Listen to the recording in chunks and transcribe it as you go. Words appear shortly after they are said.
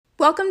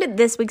Welcome to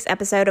this week's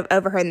episode of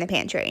Overheard in the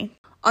Pantry.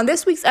 On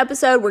this week's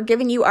episode, we're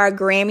giving you our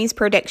Grammys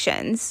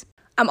predictions.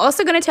 I'm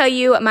also going to tell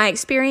you my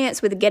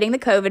experience with getting the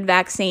COVID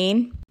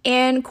vaccine,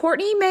 and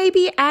Courtney may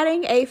be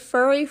adding a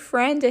furry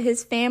friend to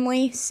his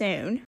family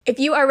soon. If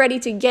you are ready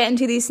to get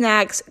into these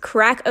snacks,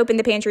 crack open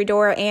the pantry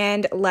door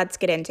and let's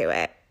get into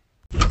it.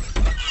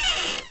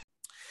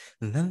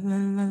 La la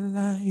la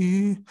la,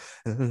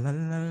 la la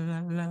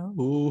la la,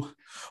 ooh.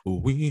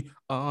 We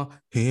are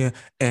here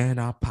and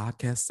our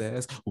podcast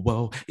says,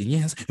 whoa,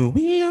 yes,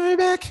 we are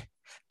back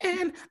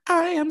and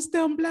I am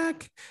still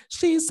black.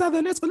 She's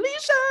Southern as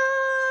Felicia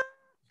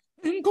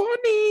and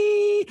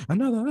Courtney.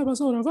 Another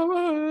episode of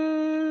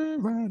our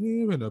right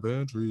here in the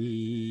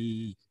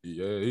pantry.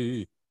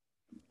 Yay.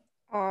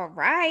 All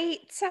right,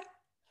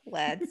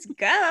 let's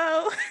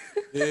go.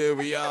 Here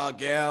we are,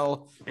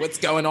 gal. What's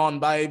going on,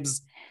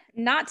 babes?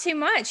 Not too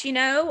much,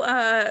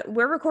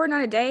 we're recording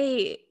on a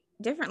day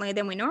differently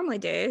than we normally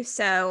do,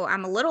 so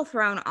I'm a little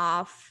thrown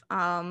off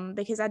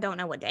because I don't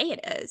know what day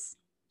it is.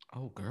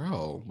 Oh,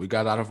 girl, we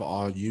got out of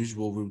our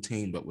usual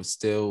routine, but we're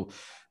still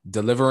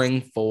delivering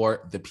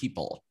for the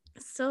people.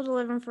 Still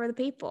delivering for the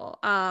people.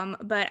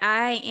 But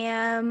I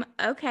am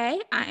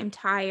okay. I am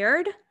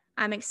tired.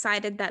 I'm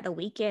excited that the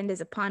weekend is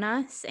upon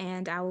us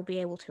and I will be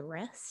able to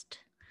rest.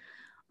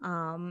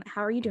 How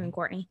are you doing,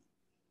 Courtney?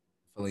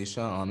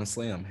 Felicia,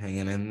 honestly, I'm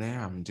hanging in there.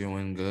 I'm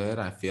doing good.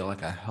 I feel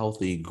like a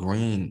healthy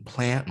green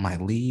plant. My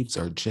leaves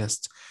are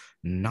just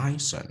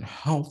nice and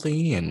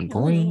healthy and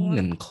green,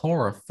 and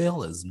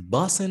chlorophyll is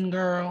bussing,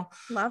 girl.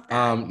 Love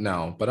that.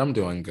 No, but I'm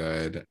doing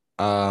good.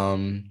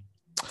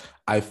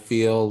 I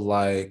feel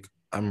like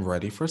I'm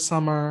ready for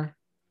summer.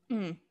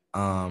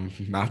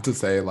 Not to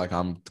say like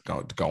I'm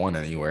going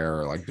anywhere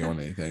or like doing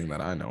anything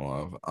that I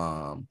know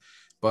of.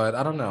 But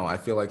I don't know. I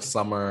feel like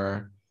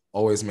summer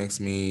always makes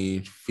me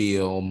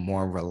feel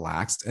more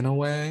relaxed in a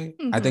way.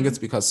 I think it's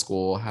because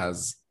school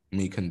has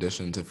me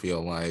conditioned to feel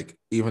like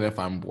even if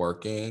I'm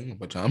working,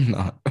 which I'm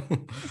not,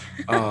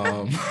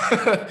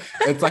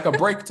 it's like a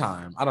break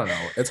time. I don't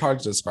know. It's hard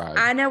to describe.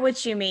 I know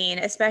what you mean,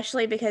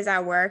 especially because I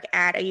work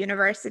at a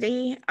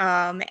university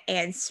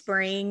and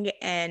spring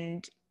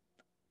and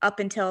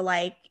up until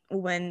like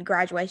when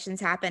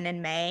graduations happen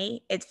in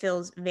May, it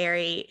feels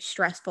very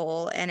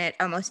stressful and it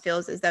almost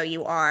feels as though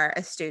you are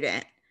a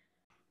student.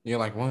 You're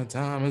like, what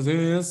time is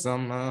it?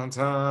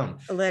 Summertime.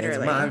 Literally.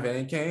 It's my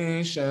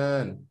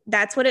vacation.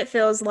 That's what it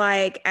feels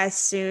like as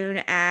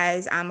soon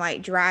as I'm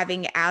like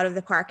driving out of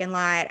the parking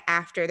lot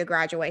after the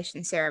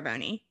graduation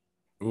ceremony.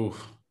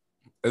 Oof.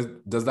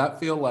 Does that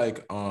feel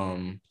like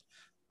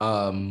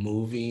a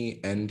movie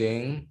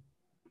ending?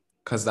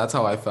 Because that's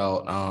how I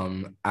felt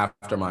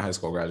after my high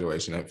school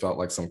graduation. It felt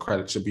like some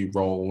credits should be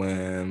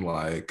rolling.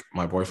 Like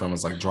my boyfriend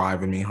was like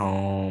driving me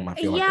home. I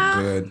feel like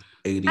a good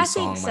 80s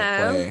song might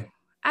play.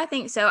 I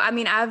think so. I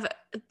mean,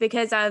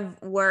 because I've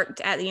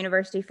worked at the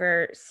university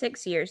for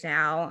 6 years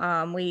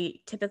now,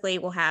 we typically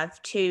will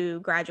have 2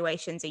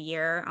 graduations a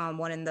year,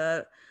 one in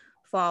the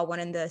fall,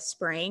 one in the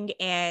spring.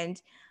 And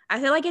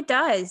I feel like it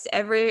does.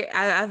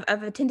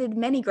 I've attended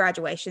many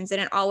graduations and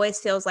it always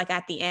feels like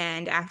at the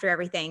end after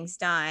everything's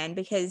done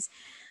because,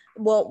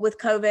 well, with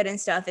COVID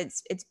and stuff,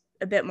 it's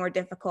a bit more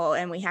difficult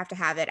and we have to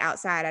have it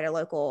outside at a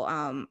local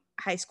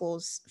high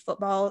school's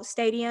football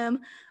stadium.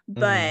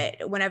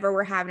 But whenever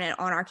we're having it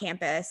on our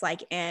campus,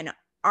 like in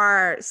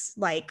our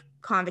like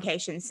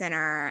convocation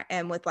center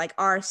and with like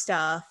our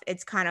stuff,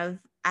 it's kind of,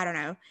 I don't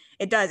know,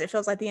 it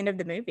feels like the end of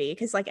the movie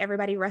because like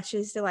everybody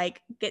rushes to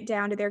like get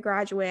down to their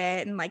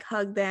graduate and like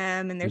hug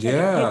them and they're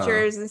taking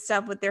pictures and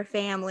stuff with their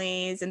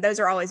families. And those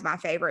are always my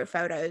favorite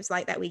photos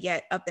like that we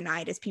get up the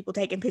night is people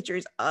taking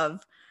pictures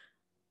of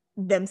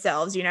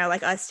themselves,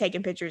 like us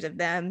taking pictures of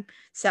them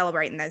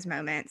celebrating those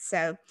moments.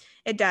 So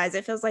it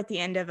feels like the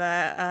end of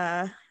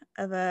a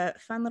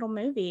fun little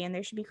movie and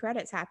there should be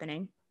credits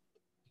happening.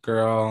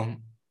 Girl,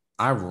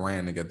 I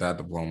ran to get that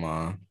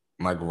diploma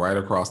like right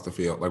across the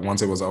field. Like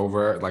once it was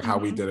over, like how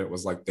we did it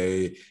was like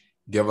they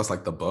give us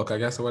like the book, I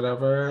guess, or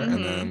whatever.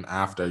 And then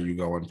after you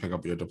go and pick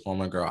up your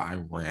diploma, girl, I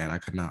ran. I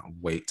could not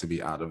wait to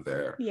be out of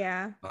there.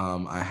 Yeah.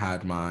 I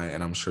had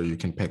and I'm sure you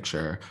can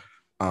picture,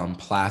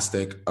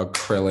 plastic,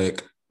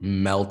 acrylic,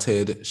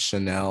 melted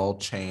Chanel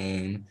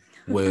chain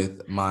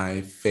with my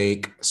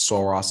fake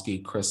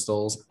Swarovski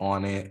crystals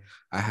on it.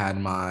 I had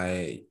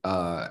my,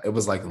 it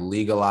was like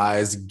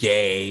legalized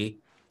gay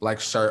like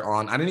shirt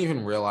on. I didn't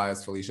even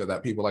realize, Felicia,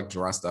 that people like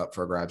dressed up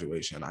for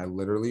graduation. I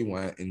literally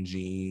went in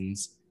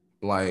jeans,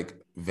 like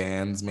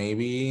Vans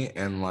maybe,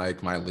 and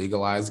like my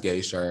legalized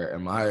gay shirt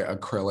and my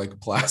acrylic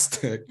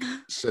plastic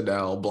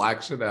Chanel,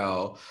 black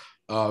Chanel,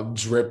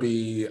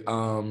 drippy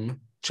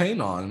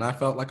chain on. And I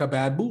felt like a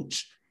bad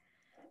booch.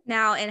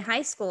 Now in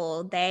high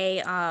school,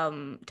 they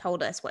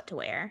told us what to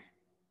wear.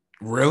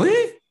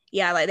 Really?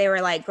 Yeah, like they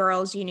were like,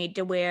 girls, you need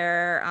to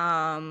wear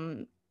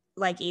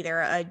like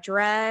either a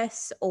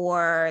dress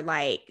or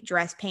like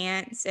dress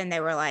pants. And they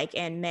were like,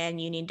 and men,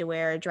 you need to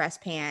wear dress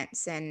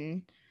pants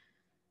and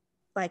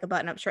like a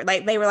button-up shirt.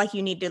 Like they were like,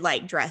 you need to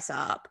like dress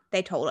up.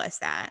 They told us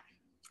that.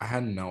 I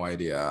had no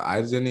idea.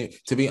 I didn't,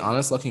 to be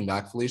honest, looking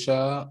back,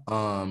 Felicia,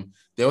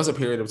 there was a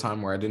period of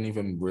time where I didn't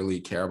even really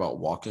care about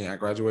walking at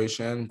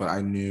graduation, but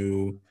I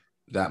knew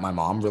that my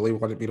mom really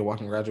wanted me to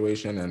walk in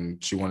graduation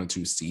and she wanted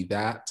to see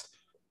that.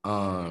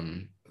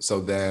 So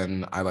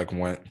then I like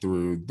went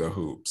through the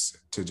hoops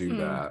to do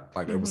that.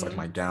 Like it was like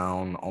my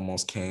gown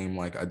almost came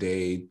like a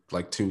day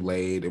like too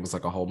late. It was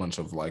like a whole bunch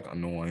of like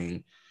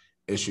annoying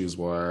issues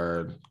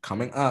were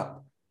coming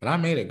up. But I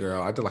made it,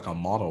 girl. I did like a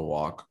model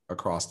walk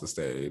across the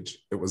stage.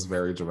 It was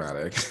very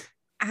dramatic.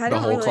 I The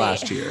don't whole really,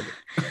 class cheered.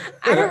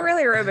 I don't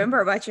really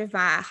remember much of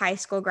my high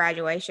school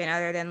graduation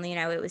other than,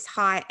 it was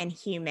hot and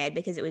humid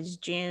because it was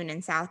June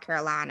in South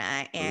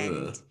Carolina,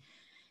 and Ugh.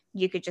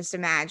 you could just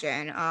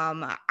imagine.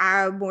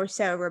 I more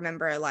so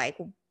remember like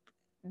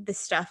the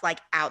stuff like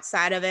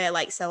outside of it,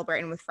 like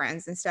celebrating with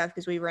friends and stuff,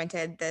 because we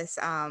rented this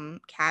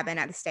cabin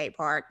at the state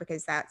park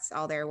because that's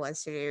all there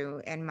was to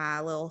do in my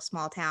little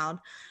small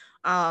town.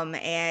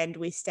 And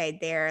we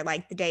stayed there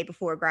like the day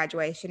before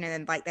graduation and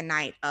then like the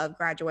night of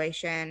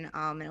graduation.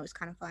 And it was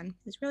kind of fun.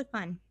 It was really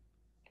fun.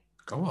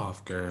 Go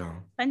off,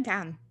 girl. Fun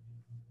time.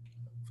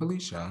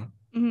 Felicia,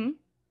 Hmm.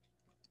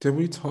 did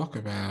we talk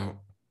about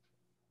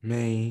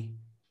me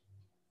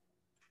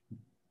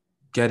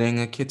getting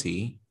a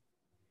kitty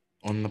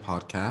on the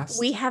podcast?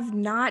 We have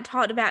not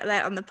talked about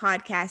that on the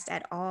podcast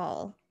at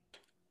all.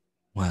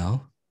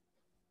 Well,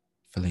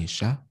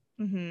 Felicia,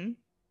 Hmm.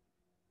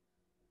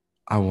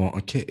 I want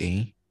a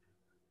kitty.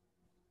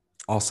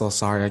 Also,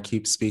 sorry, I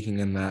keep speaking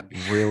in that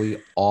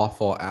really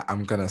awful.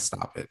 I'm gonna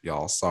stop it,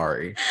 y'all.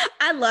 Sorry.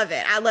 I love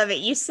it. I love it.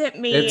 You sent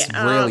me. It's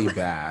really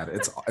bad.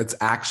 It's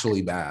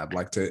actually bad.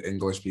 Like to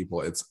English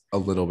people, it's a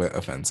little bit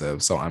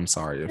offensive. So I'm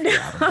sorry if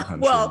you're out of the country.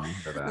 Well, and you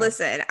hear that.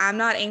 listen, I'm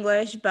not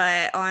English,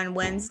 but on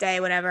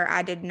Wednesday, whenever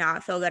I did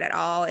not feel good at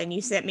all, and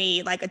you sent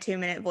me like a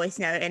 2-minute voice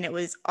note and it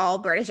was all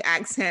British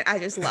accent, I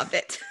just loved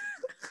it.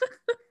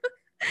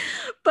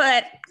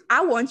 But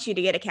I want you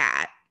to get a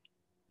cat.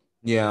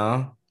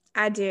 Yeah.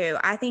 I do.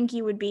 I think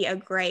you would be a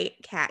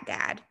great cat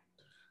dad.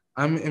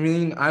 I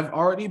mean, I've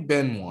already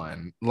been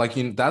one. Like,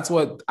 that's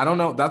what I don't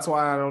know. That's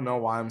why I don't know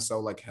why I'm so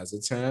like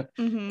hesitant.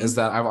 Mm-hmm. Is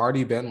that I've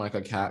already been like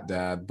a cat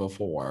dad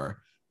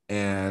before,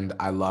 and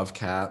I love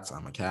cats.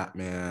 I'm a cat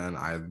man.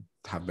 I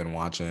have been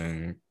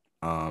watching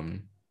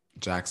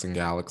Jackson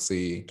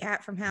Galaxy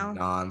Cat from Hell.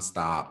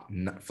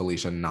 nonstop.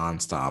 Felicia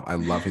nonstop. I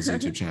love his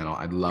YouTube channel.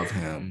 I love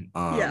him.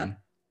 Yeah.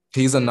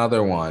 He's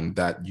another one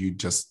that you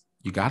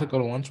got to go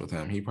to lunch with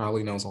him. He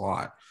probably knows a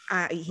lot.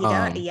 He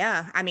does.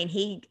 Yeah. I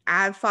mean,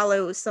 I've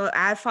followed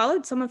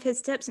some of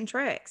his tips and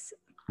tricks.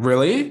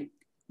 Really?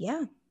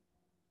 Yeah.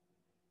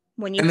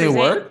 When they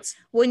worked?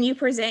 When you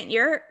present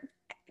your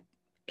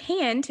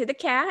hand to the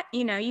cat,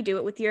 you do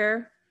it with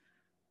your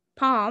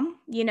palm,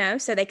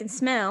 so they can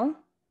smell,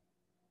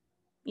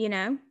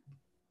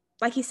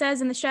 like he says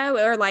in the show,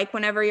 or like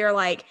whenever you're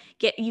like,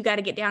 you got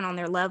to get down on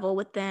their level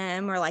with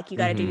them, or like you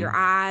got to do your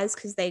eyes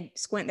because they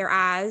squint their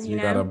eyes, you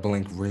got to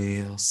blink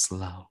real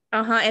slow.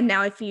 And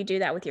now if you do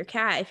that with your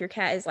cat, if your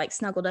cat is like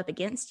snuggled up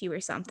against you or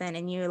something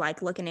and you're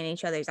like looking in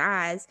each other's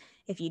eyes,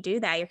 if you do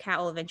that, your cat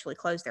will eventually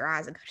close their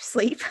eyes and go to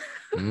sleep.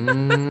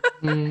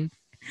 Mm-hmm.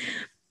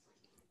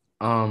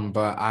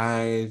 But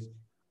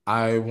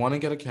I want to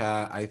get a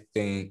cat, I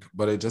think,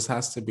 but it just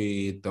has to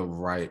be the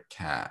right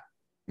cat,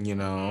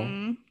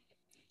 Mm-hmm.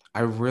 I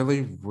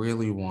really,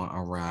 really want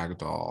a rag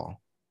doll.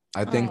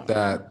 I think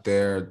that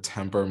their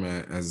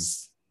temperament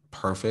is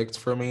perfect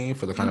for me,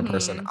 for the kind of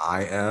person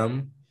I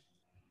am.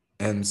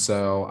 And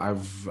so I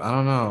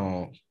don't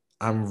know.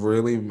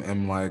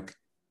 I'm like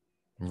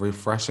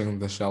refreshing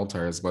the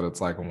shelters, but it's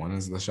like, when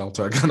is the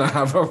shelter gonna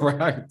have a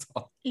rag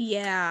doll?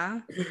 Yeah.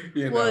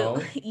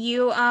 Well,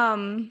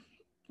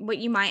 what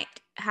you might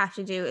have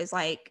to do is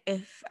like,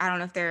 if I don't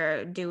know if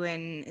they're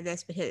doing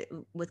this because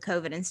with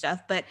COVID and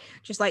stuff, but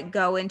just like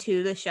go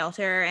into the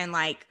shelter and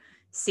like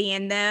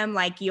seeing them,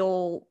 like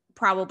you'll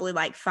probably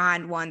like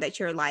find one that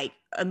you're like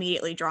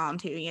immediately drawn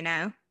to,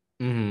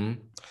 Mm-hmm.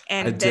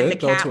 And I then did the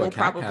go cat to a will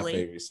cat probably.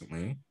 cafe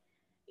recently.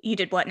 You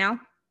did what now?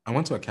 I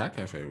went to a cat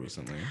cafe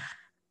recently.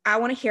 I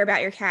want to hear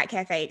about your cat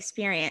cafe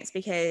experience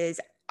because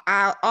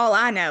all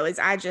I know is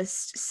I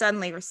just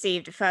suddenly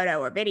received a photo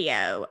or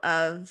video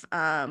of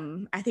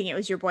I think it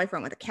was your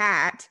boyfriend with a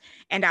cat,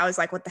 and I was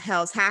like, what the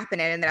hell's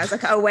happening? And then I was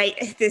like, oh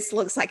wait, this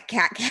looks like a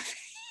cat cafe.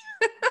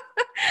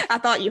 I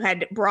thought you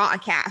had brought a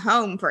cat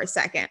home for a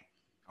second.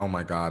 Oh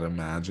my God,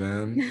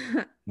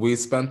 imagine. We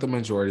spent the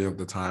majority of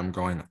the time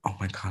going, oh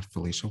my God,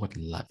 Felicia would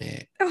love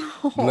it.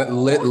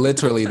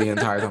 Literally the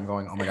entire time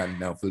going, oh my God,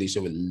 no,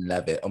 Felicia would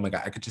love it. Oh my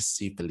God, I could just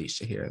see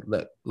Felicia here.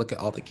 Look at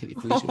all the kitty.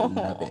 Felicia would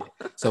love it.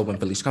 So when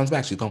Felicia comes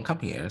back, she's gonna come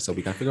here. So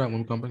we gotta figure out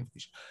when we're gonna bring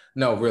Felicia.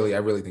 No, really, I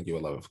really think you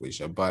would love it,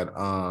 Felicia. But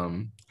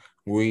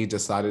we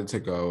decided to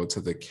go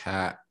to the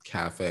cat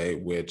cafe,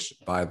 which,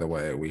 by the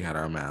way, we had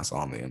our masks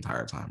on the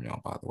entire time,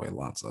 y'all. By the way,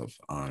 lots of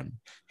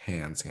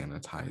hand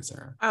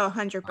sanitizer. Oh,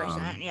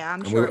 100%. Yeah,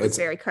 I'm sure it's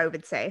very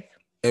COVID safe.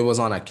 It was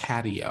on a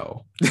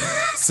catio,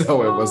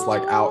 so it was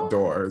like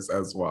outdoors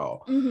as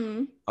well.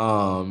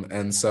 Mm-hmm.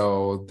 And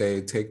so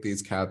they take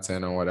these cats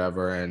in or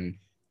whatever, and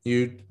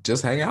You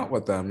just hang out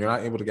with them. You're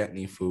not able to get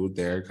any food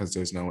there because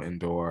there's no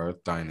indoor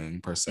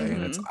dining per se,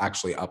 and it's Mm-hmm.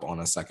 actually up on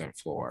a second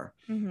floor.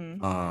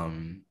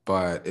 Mm-hmm.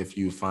 But if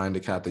you find a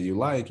cat that you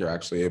like, you're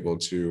actually able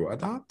to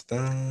adopt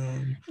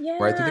them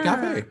right through the Yeah.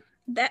 cafe.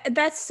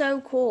 That's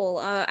so cool.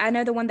 I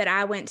know the one that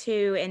I went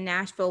to in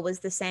Nashville was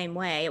the same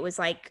way. It was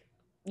like,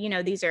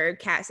 these are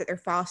cats that they're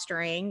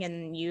fostering,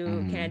 and you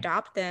can Mhm.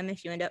 adopt them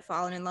if you end up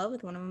falling in love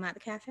with one of them at the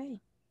cafe.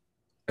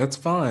 It's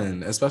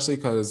fun, especially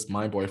because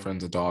my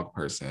boyfriend's a dog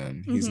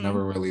person. He's Mm-hmm.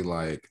 never really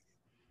like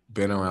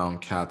been around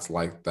cats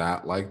like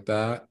that.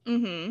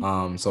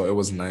 Mm-hmm. So it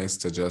was nice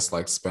to just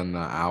like spend the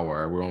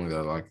hour. We're only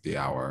there like the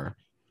hour,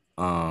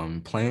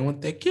 playing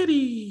with the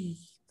kitty.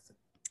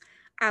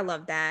 I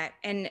love that.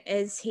 And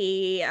is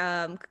he's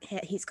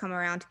come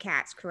around to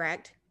cats,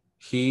 correct?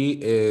 He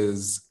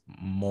is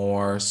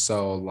more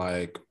so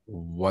like,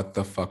 what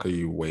the fuck are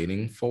you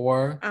waiting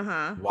for?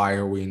 Uh-huh. Why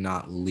are we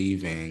not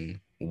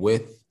leaving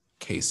with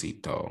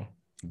Quesito,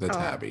 the Oh,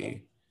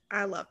 tabby?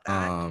 I love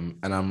that.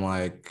 And I'm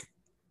like,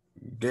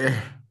 "Grr,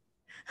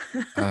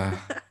 uh,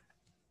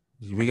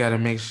 we gotta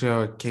make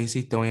sure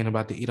Quesito ain't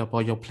about to eat up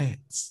all your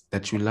plants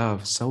that you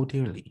love so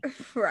dearly.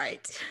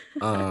 Right.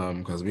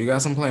 Because we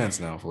got some plants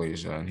now,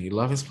 Felicia, and he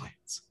loves his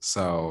plants.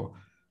 So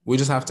we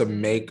just have to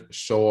make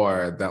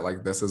sure that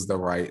like this is the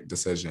right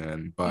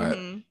decision. But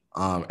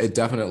Mm-hmm. it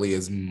definitely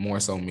is more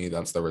so me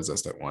that's the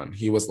resistant one.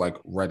 He was like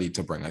ready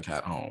to bring a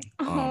cat home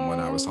when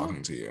I was Oh,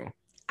 talking to you.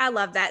 I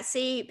love that.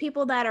 See,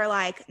 people that are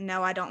like,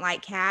 no, I don't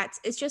like cats,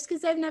 it's just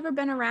because they've never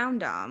been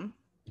around them.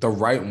 The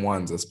right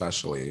ones,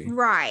 especially.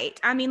 Right.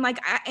 I mean, like,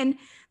 and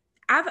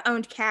I've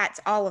owned cats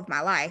all of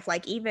my life.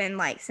 Like, even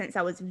like since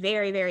I was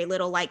very, very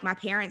little. Like, my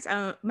parents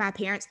owned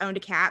a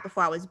cat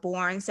before I was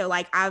born. So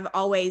like, I've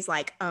always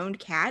like owned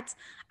cats.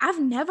 I've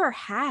never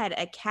had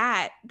a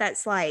cat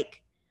that's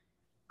like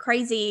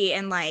crazy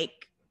and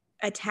like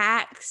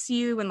attacks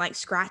you and like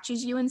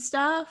scratches you and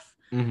stuff.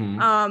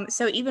 Mm-hmm.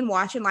 So even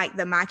watching like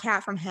the My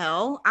Cat from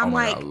Hell, Oh I'm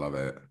my God, I like, love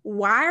it.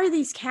 why are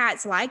these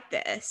cats like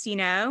this? You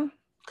know?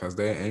 Because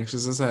they're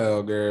anxious as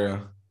hell,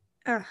 girl.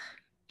 Ugh,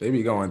 They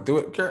be going through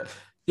it.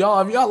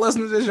 Y'all, if y'all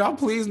listen to this, y'all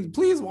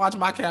please watch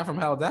My Cat from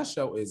Hell. That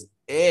show is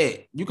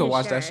it. You can you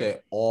watch that should.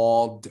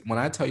 shit when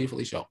I tell you,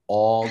 Felicia,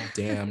 all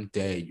damn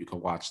day you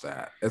can watch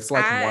that. It's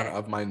like one I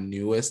of my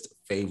newest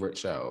favorite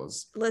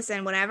shows.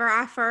 listen, whenever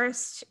I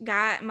first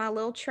got my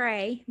little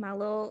tray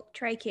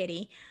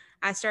kitty,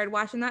 I started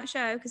watching that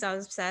show because I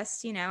was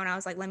obsessed, and I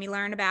was like, let me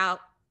learn about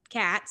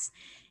cats.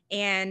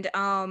 And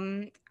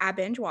I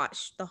binge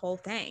watched the whole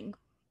thing.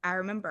 I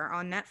remember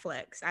on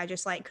Netflix. I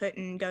just like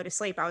couldn't go to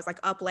sleep. I was like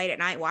up late at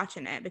night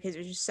watching it because it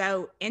was just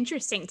so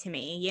interesting to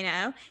me.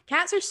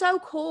 Cats are so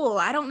cool.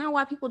 I don't know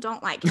why people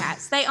don't like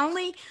cats. They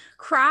only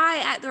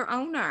cry at their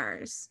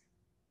owners.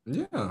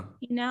 Yeah,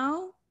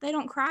 They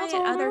don't cry that's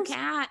at all other it is.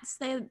 cats.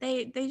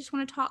 They just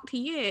want to talk to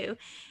you.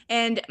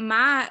 And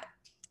my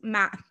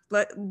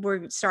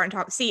we're starting to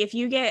talk. See, if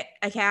you get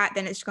a cat,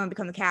 then it's going to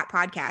become the cat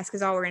podcast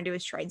because all we're going to do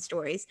is trade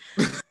stories.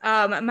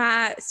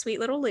 My sweet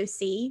little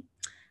Lucy,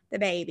 the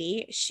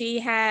baby, she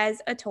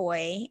has a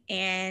toy,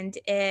 and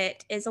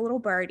it is a little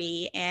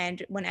birdie,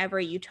 and whenever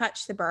you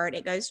touch the bird,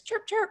 it goes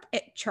chirp chirp,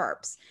 it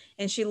chirps,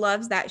 and she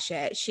loves that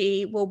shit.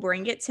 She will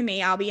bring it to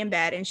me. I'll be in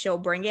bed, and she'll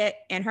bring it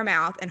in her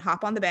mouth and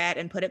hop on the bed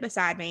and put it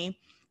beside me.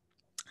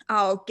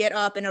 I'll get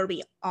up and it'll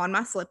be on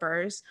my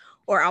slippers,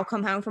 or I'll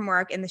come home from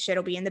work and the shit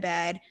will be in the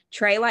bed.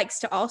 Trey likes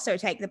to also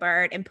take the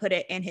bird and put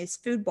it in his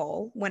food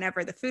bowl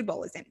whenever the food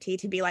bowl is empty,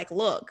 to be like,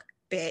 look,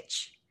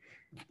 bitch,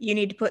 you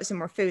need to put some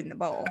more food in the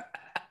bowl.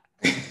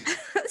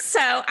 So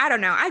I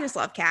don't know. I just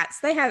love cats.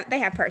 They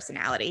have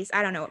personalities.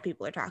 I don't know what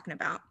people are talking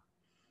about.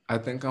 I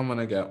think I'm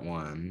gonna get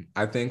one.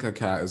 I think a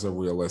cat is a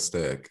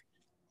realistic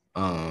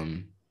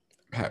um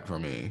pet for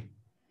me.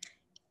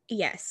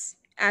 Yes.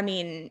 I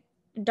mean,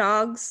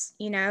 dogs,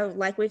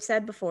 like we've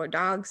said before,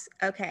 dogs,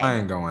 I okay.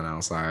 ain't going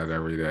outside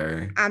every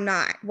day. I'm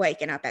not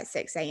waking up at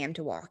 6 a.m.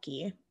 to walk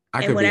you. I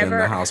And could be in the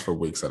whenever house for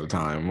weeks at a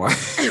time.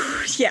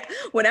 yeah,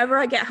 whenever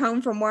I get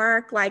home from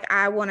work, like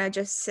I want to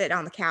just sit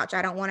on the couch.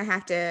 I don't want to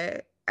have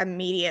to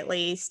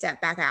immediately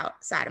step back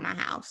outside of my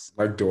house.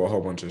 Like do a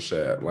whole bunch of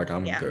shit. Like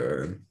I'm Yeah.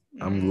 good.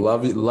 I'm Hmm.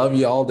 love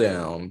you all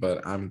down,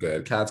 but I'm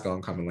good. Cat's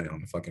gonna come and lay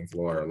on the fucking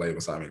floor or lay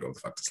beside me, go the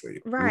fuck to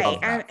sleep. Right.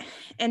 Love that.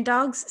 And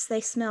dogs,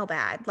 they smell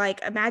bad.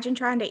 Like imagine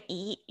trying to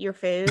eat your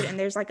food and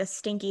there's like a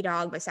stinky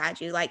dog beside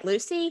you. Like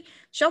Lucy,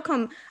 she'll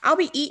come, I'll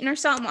be eating or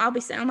something. I'll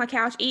be sitting on my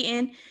couch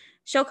eating.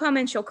 She'll come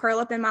and she'll curl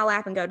up in my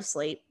lap and go to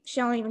sleep.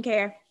 She don't even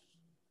care.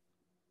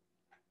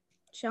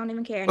 She don't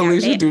even care. Now,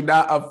 Alicia, do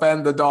not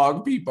offend the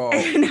dog people.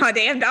 now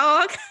damn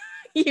dog.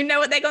 You know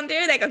what they're gonna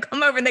do? They're gonna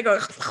come over and they go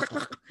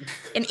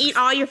and eat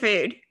all your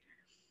food.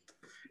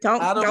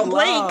 Out of Don't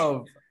blink.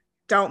 love.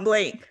 Don't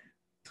blink.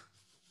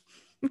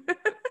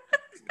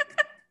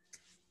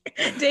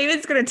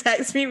 David's gonna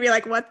text me and be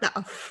like, what the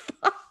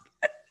fuck?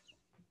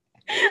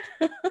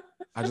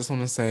 I just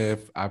want to say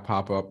if I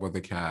pop up with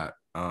a cat,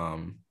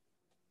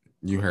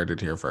 you heard it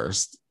here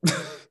first.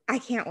 I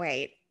can't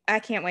wait. I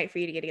can't wait for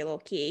you to get a little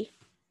key.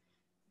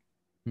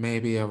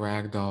 Maybe a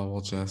rag doll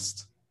will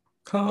just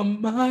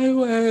Come my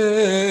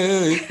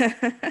way.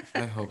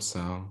 I hope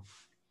so.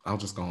 I'll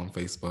just go on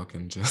Facebook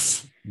and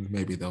just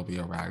maybe there'll be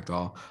a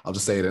ragdoll. I'll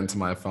just say it into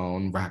my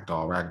phone,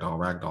 ragdoll, ragdoll,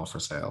 ragdoll for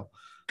sale.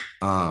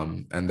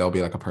 And there'll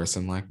be like a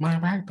person like, my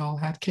ragdoll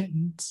had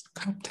kittens.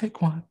 Come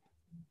take one.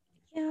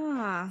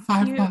 Yeah.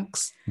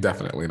 $5.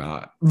 Definitely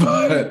not. You,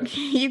 But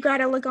you got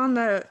to look on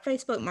the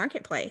Facebook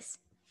Marketplace.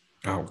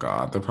 oh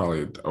God, they're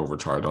probably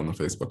overcharged on the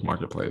Facebook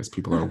Marketplace.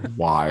 People are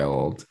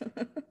wild.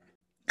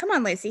 Come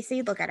on, Lucy.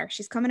 See, look at her.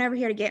 She's coming over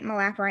here to get in my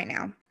lap right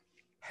now.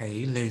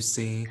 Hey,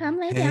 Lucy. Come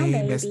lay Hey, down,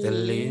 baby. Mr.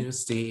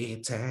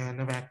 Lucy. Turn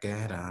the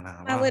record on.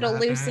 My little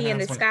Lucy in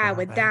the sky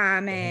with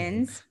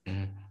diamonds.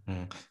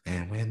 Mm-hmm.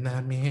 And when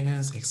the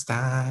music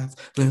starts,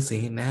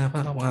 Lucy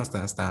never wants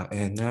to stop.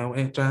 And no,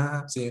 it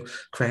drives you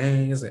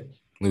crazy.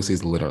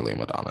 Lucy's literally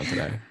Madonna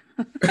today.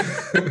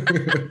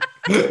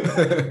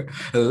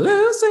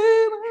 Lucy.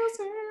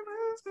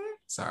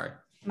 Sorry.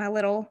 My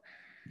little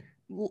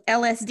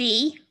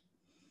LSD.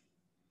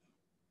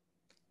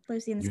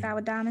 Lucy in the sky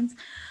with diamonds.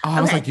 Oh,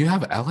 I was like, you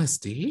have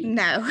LSD?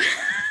 No.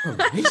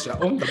 Alicia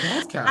on the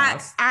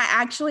podcast. I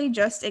actually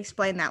just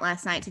explained that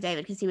last night to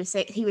David because he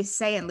was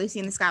saying Lucy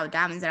in the sky with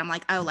diamonds, and I'm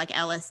like, oh, like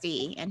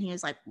LSD, and he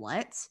was like,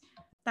 what?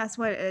 That's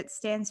what it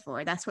stands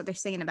for. That's what they're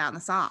singing about in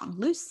the song.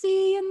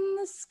 Lucy in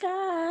the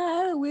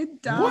sky with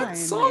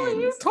diamonds. What song are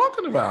you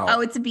talking about?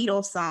 Oh, it's a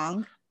Beatles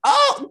song.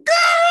 Oh,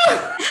 girl!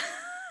 Girl,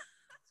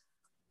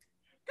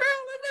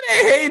 if it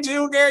ain't Hey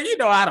Jude, girl, you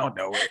know I don't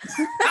know it.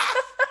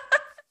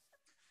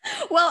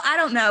 Well, I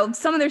don't know.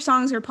 Some of their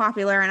songs are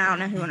popular, and I don't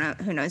know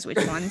who knows which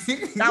ones.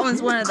 That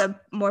one's one of the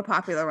more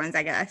popular ones,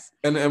 I guess.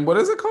 And what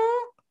is it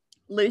called?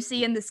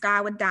 Lucy in the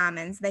Sky with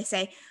Diamonds. They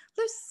say,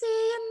 Lucy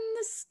in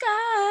the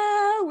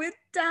sky with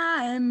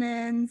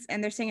diamonds.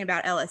 And they're singing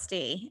about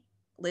LSD.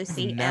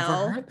 Lucy I've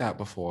never heard that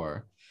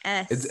before.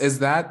 S. Is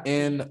that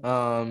in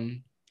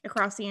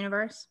Across the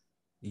Universe?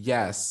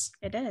 Yes.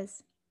 It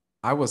is.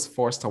 I was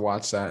forced to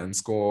watch that in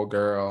school,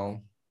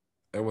 girl.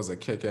 It was a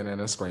kicking and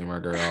a screamer,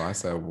 girl. I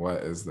said, what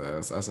is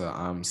this? I said,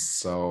 I'm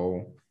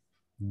so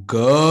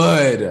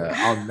good.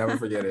 I'll never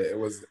forget it. It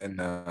was in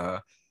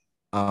the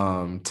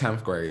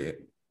 10th grade.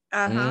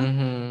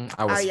 Mm-hmm.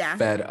 I was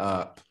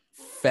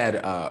fed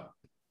up.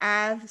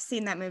 I've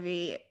seen that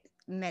movie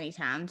many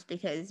times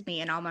because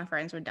me and all my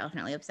friends were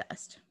definitely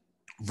obsessed.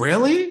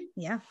 Really?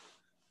 Yeah.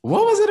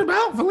 What was it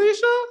about,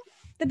 Felicia?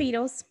 The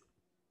Beatles.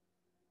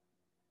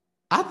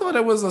 I thought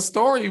it was a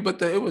story, but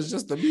it was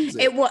just the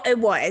music. It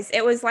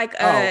was like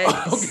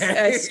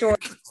a story.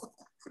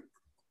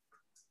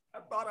 I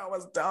thought I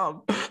was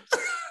dumb.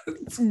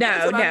 No.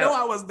 I know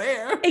I was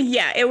there.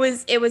 Yeah, it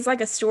was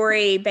like a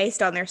story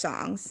based on their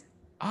songs.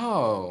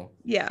 Oh.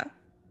 Yeah.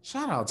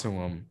 Shout out to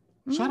him.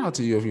 Mm. Shout out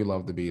to you if you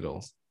love the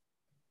Beatles.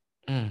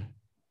 Mm.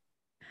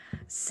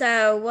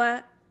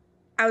 So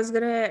I was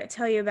going to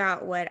tell you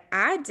about what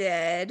I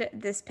did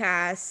this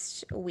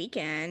past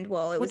weekend.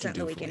 Well, it wasn't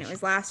the weekend. It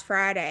was last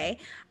Friday.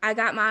 I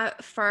got my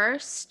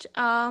first,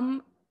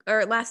 or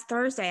last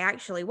Thursday,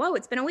 actually. Whoa,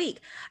 it's been a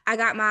week. I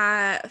got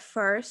my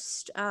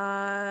first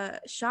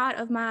shot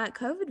of my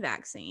COVID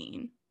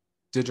vaccine.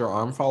 Did your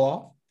arm fall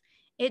off?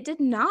 It did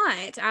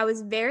not. I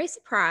was very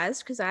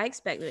surprised because I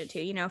expected it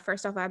to. You know,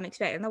 first off, I'm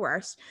expecting the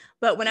worst.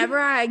 But whenever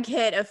I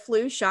get a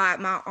flu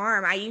shot, my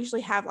arm, I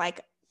usually have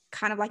like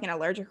kind of like an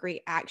allergic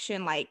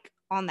reaction like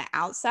on the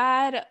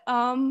outside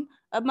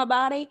of my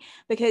body,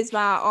 because my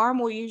arm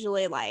will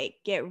usually like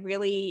get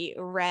really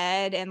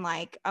red and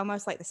like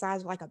almost like the size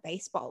of like a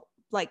baseball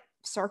like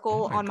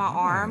circle on my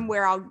arm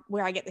where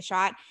I get the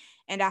shot,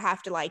 and I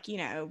have to like, you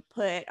know,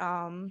 put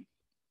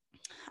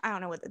I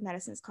don't know what the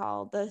medicine's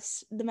called, the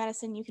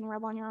medicine you can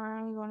rub on your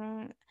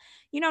arm,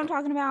 you know what I'm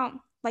talking about,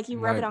 like you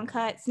rub it on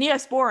cuts.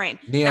 Neosporin.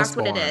 That's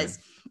what it is.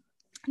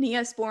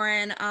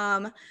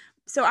 Neosporin.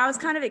 So I was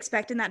kind of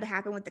expecting that to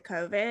happen with the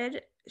COVID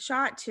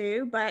shot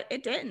too, but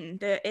it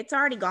didn't. It's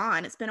already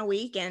gone. It's been a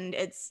week, and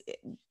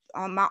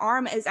my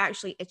arm is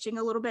actually itching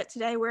a little bit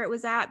today where it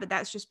was at, but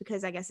that's just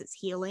because I guess it's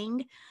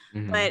healing.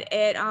 Mm-hmm. But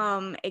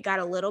it got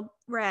a little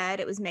red.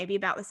 It was maybe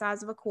about the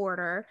size of a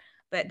quarter,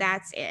 but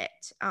that's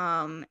it.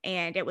 And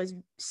it was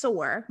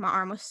sore. My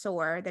arm was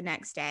sore the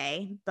next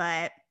day,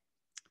 but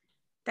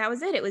that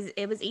was it.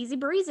 It was easy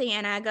breezy,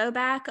 and I go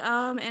back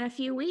in a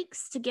few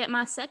weeks to get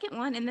my second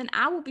one, and then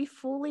I will be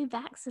fully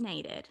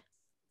vaccinated.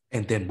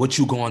 And then what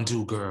you gonna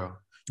do, girl?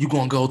 You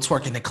gonna go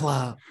twerk in the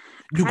club?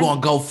 You gonna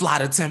go fly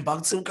to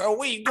Timbuktu, girl?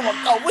 Where you gonna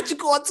go? What you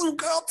gonna do,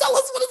 girl? Tell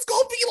us what it's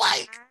gonna be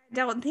like. I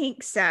don't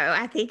think so.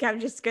 I think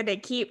I'm just gonna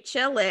keep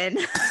chilling.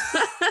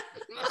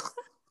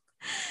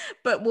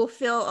 But we'll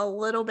feel a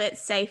little bit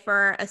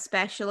safer,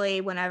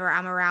 especially whenever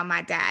I'm around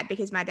my dad,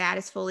 because my dad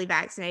is fully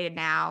vaccinated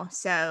now.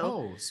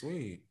 So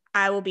sweet.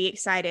 I will be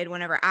excited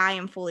whenever I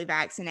am fully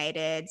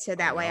vaccinated. So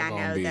that way I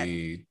know that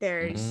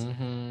there's,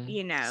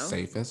 you know,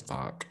 safe as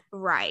fuck.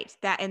 Right.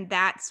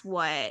 That's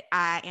what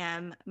I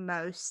am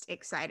most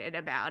excited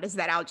about, is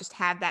that I'll just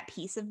have that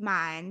peace of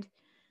mind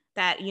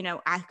that, you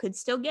know, I could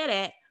still get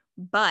it,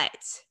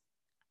 but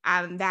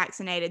I'm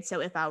vaccinated. So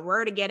if I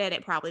were to get it,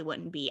 it probably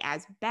wouldn't be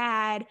as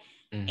bad.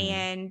 Mm-hmm.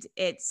 And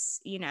it's,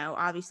 you know,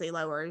 obviously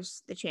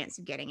lowers the chance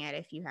of getting it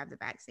if you have the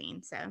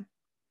vaccine. So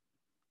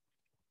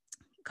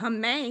come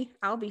May,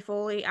 I'll be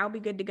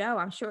good to go,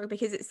 I'm sure,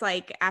 because it's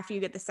like after you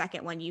get the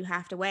second one, you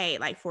have to wait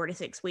like 4 to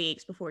 6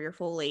 weeks before you're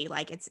fully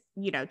like it's,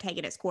 you know,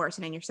 taking its course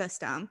and in your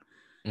system.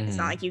 It's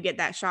not Mm-hmm. like you get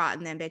that shot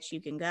and then bitch you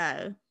can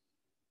go.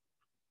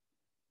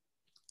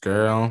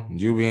 Girl,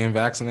 you being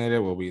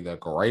vaccinated will be the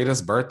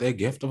greatest birthday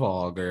gift of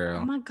all, Oh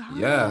girl. my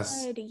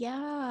Yes. God.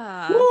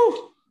 Yeah.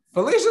 Woo!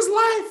 Felicia's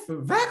life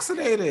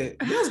vaccinated.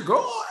 Yes,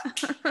 God.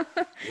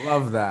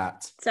 Love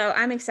that. So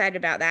I'm excited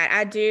about that.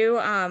 I do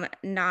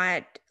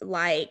not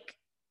like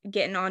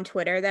getting on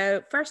Twitter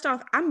though. First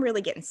off, I'm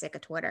really getting sick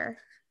of Twitter.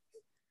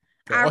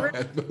 I Go re-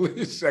 ahead,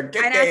 Felicia.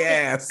 Get and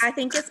their ass. I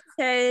think it's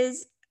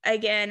because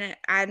again,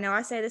 I know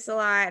I say this a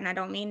lot and I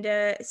don't mean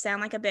to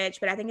sound like a bitch,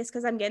 but I think it's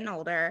because I'm getting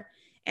older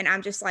and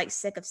I'm just like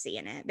sick of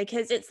seeing it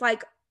because it's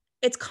like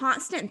it's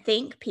constant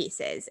think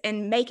pieces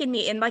and making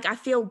me and like I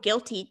feel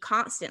guilty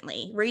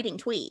constantly reading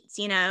tweets,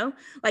 you know?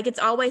 Like it's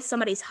always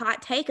somebody's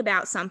hot take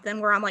about something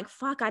where I'm like,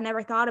 fuck, I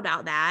never thought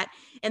about that.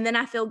 And then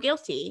I feel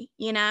guilty,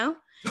 you know?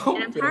 And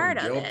Don't I'm feel tired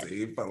of it.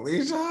 guilty,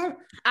 Felicia.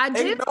 I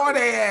do Ignore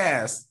their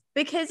ass.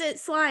 because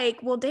it's like,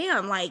 well,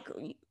 damn, like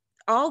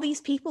all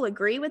these people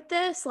agree with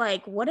this.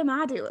 Like, what am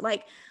I doing?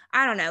 Like,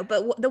 I don't know.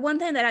 But the one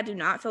thing that I do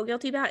not feel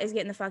guilty about is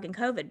getting the fucking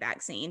COVID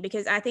vaccine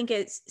because I think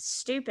it's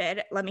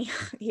stupid. Let me,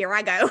 here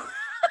I go.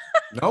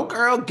 No,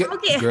 girl,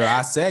 Okay. girl.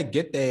 I said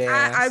get their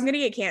I'm ass. going to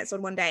get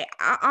canceled one day.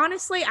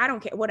 Honestly, I don't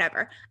care.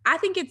 Whatever. I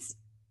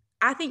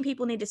think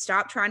people need to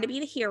stop trying to be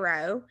the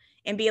hero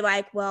and be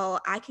like, well,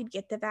 I could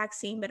get the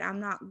vaccine, but I'm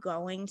not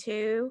going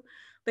to.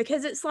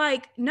 Because it's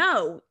like,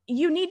 no,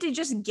 you need to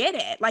just get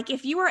it. Like,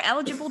 if you are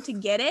eligible to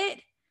get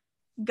it,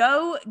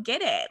 go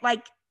get it.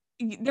 Like,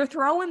 they're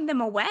throwing them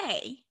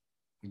away.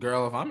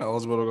 Girl, if I'm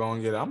eligible to go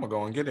and get it, I'm gonna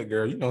go and get it,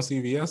 girl. You know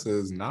CVS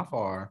is not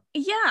far.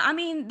 Yeah, I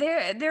mean,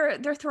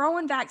 they're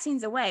throwing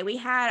vaccines away.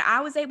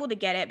 I was able to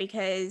get it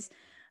because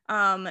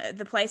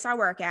the place I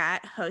work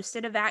at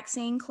hosted a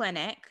vaccine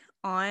clinic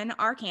on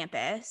our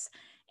campus,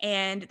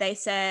 and they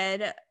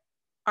said,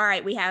 all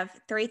right, we have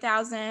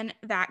 3,000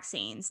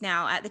 vaccines.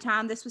 Now, at the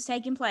time this was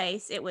taking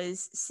place, it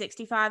was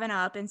 65 and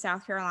up in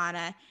South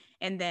Carolina.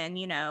 And then,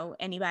 you know,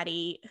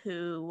 anybody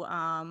who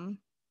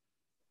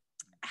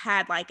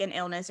had like an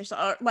illness or so,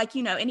 or like,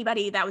 you know,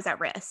 anybody that was at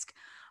risk.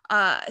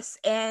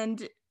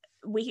 And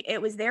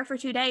it was there for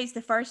 2 days.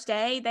 The first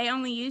day, they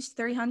only used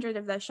 300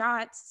 of those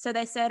shots. So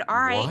they said, all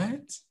right,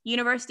 What?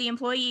 university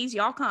employees,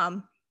 y'all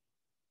come,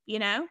 you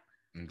know?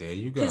 There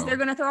you Because they're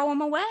go. going to throw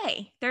them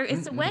away.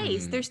 It's a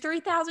waste. Mm-mm. There's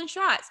 3,000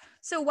 shots.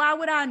 So why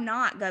would I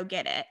not go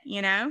get it?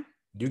 You know,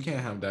 You can't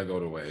have that go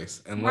to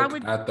waste. And why look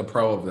would at the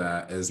pro of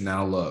that is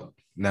now look,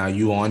 now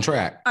you on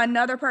track.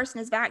 another person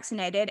is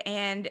vaccinated?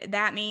 And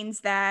that means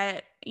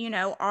that, you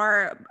know,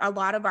 a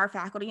lot of our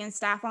faculty and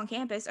staff on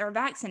campus are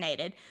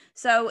vaccinated.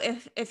 So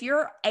if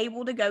you're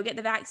able to go get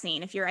the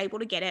vaccine, if you're able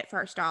to get it,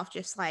 first off,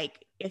 just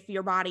like if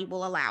your body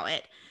will allow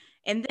it.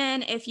 And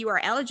then if you are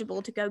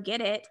eligible to go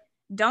get it,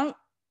 don't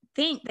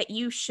think that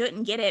you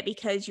shouldn't get it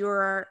because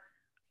you're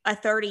a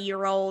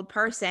 30-year-old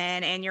person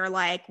and you're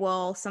like,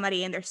 well,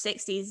 somebody in their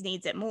 60s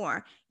needs it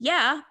more.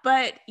 Yeah,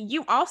 but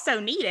you also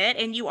need it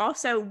and you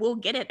also will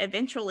get it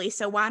eventually.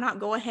 So why not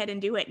go ahead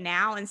and do it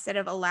now instead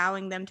of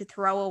allowing them to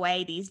throw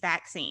away these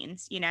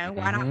vaccines? You know,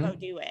 why not go Mm-hmm.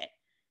 do it?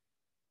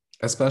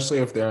 Especially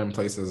if they're in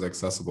places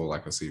accessible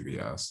like a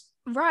CVS.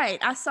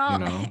 Right. I You saw,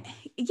 know?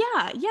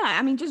 yeah.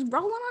 I mean, just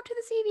roll on up to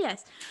the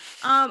CVS.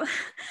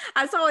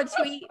 I saw a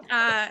tweet,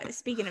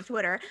 speaking of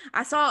Twitter,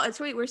 I saw a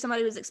tweet where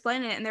somebody was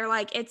explaining it and they're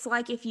like, it's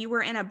like if you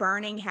were in a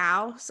burning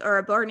house or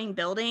a burning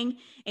building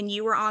and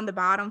you were on the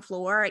bottom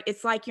floor,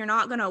 it's like you're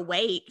not going to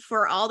wait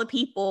for all the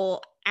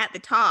people at the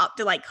top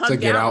to like To come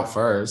get down. out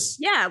first.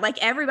 Yeah, like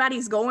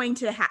everybody's going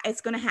to, it's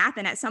going to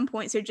happen at some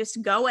point. So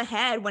just go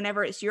ahead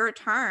whenever it's your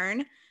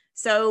turn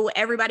so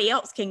everybody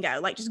else can go.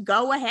 Like, just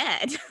go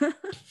ahead.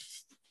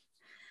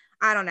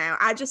 I don't know.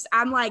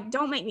 I'm like,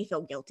 don't make me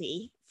feel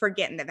guilty for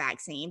getting the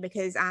vaccine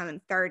because I'm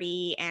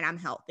 30 and I'm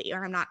healthy,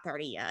 or I'm not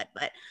 30 yet,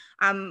 but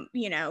I'm,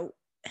 you know,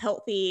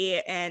 healthy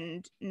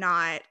and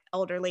not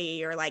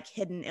elderly or like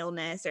hidden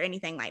illness or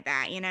anything like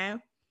that, you know?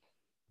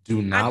 Do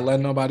I not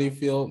let nobody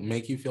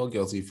make you feel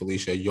guilty,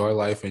 Felicia. Your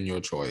life and your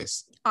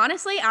choice.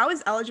 honestly, I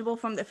was eligible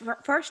from the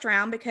first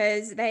round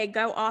because they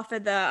go off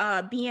of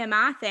the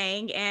BMI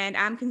thing and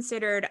I'm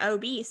considered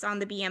obese on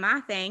the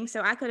BMI thing.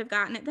 So I could have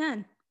gotten it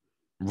then.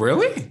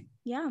 Really?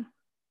 Yeah.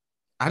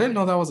 I didn't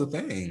know that was a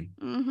thing.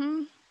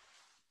 Mm-hmm.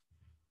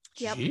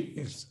 Yep.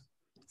 Jeez.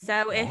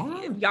 So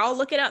if y'all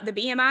look it up, the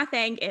BMI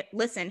thing,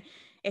 listen,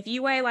 if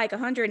you weigh like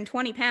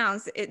 120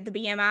 pounds, the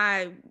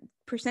BMI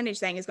percentage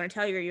thing is going to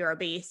tell you you're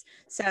obese.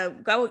 So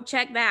go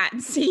check that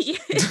and see.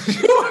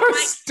 You are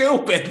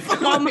stupid.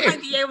 I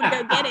might be able to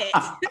go get it.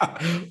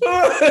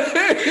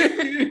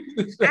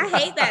 I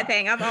hate that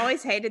thing. I've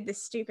always hated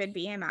this stupid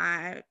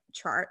BMI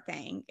chart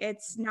thing.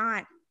 It's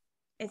not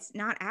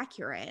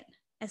accurate.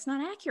 It's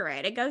not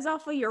accurate. It goes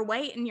off of your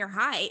weight and your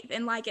height.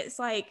 And like, it's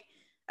like,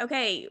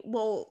 Okay,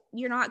 well,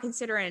 you're not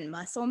considering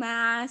muscle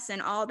mass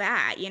and all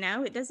that,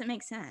 it doesn't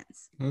make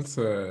sense. That's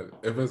it.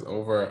 If it's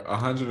over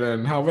 100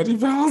 and how many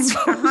pounds?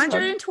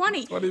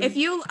 120. 20.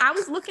 I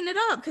was looking it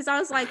up because I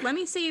was like, let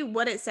me see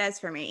what it says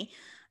for me.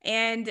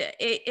 And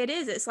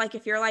it's like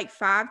if you're like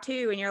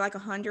 5'2" and you're like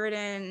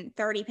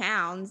 130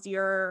 pounds,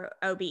 you're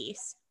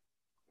obese.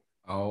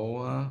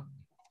 Oh,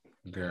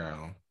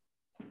 girl.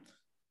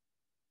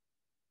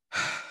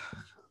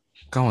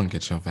 Go and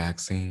get your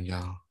vaccine,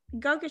 y'all.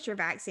 Go get your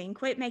vaccine.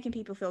 Quit making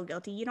people feel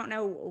guilty. You don't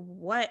know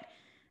what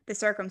the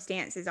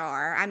circumstances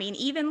are. I mean,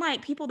 even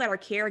like people that are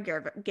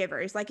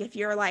caregivers, like if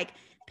your like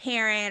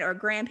parent or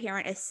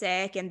grandparent is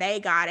sick and they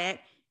got it,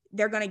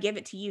 they're going to give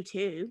it to you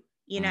too,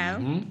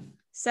 Mm-hmm.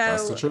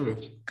 That's the So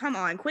truth. come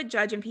on, quit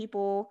judging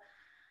people.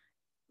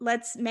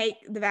 Let's make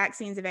the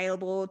vaccines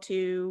available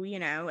to,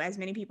 as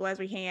many people as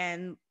we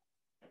can.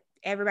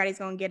 Everybody's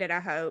going to get it,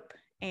 I hope.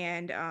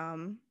 And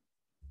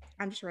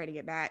I'm just ready to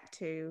get back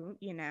to,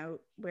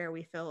 where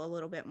we feel a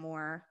little bit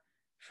more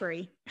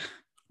free.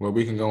 Where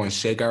we can go and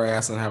shake our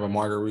ass and have a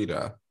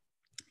margarita.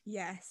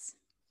 Yes.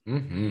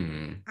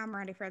 Mm-hmm. I'm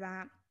ready for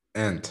that.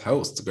 And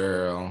toast,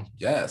 girl.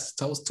 Yes,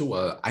 toast to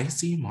a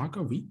icy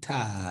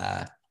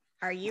margarita.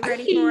 Are you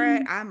ready for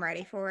it? I'm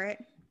ready for it.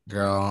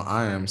 Girl,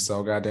 I am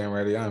so goddamn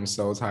ready. I am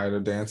so tired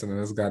of dancing in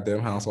this goddamn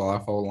house while I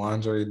fold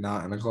laundry,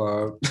 not in a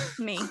club.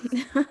 Me.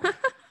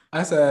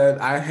 I said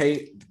I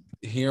hate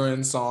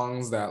hearing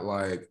songs that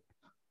like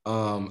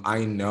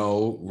I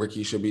know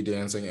Ricky should be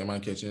dancing in my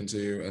kitchen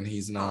too, and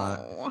he's not.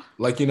 Oh.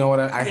 Like, you know what?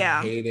 I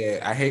Yeah. hate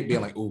it. I hate being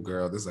like, oh,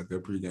 girl, this is a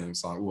good pregame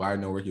song. Oh, I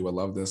know Ricky would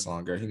love this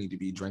song, girl. He need to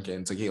be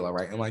drinking tequila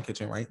right in my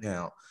kitchen right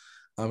now.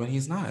 And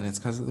he's not, and it's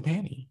because of the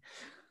panty.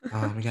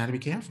 We got to be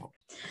careful.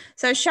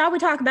 So shall we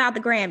talk about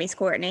the Grammys,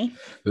 Courtney?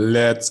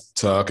 Let's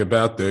talk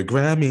about the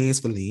Grammys,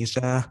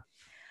 Felicia.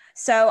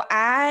 So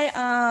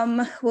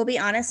I will be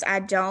honest, I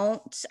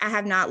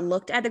have not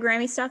looked at the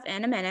Grammy stuff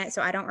in a minute,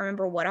 so I don't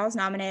remember what I was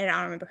nominated. I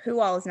don't remember who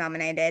all was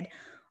nominated.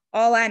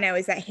 All I know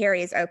is that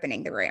Harry is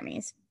opening the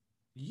Grammys.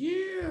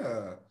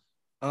 Yeah.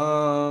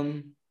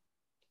 I'm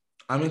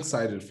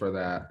excited for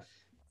that.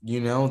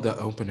 The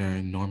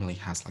opener normally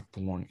has like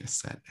the longest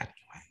set anyway.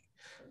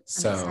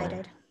 So I'm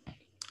excited.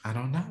 I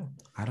don't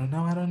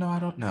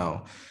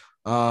know.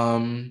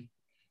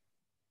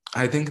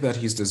 I think that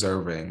he's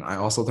deserving. I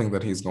also think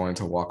that he's going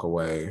to walk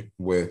away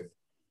with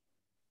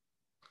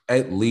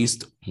at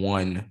least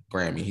one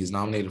Grammy. He's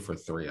nominated for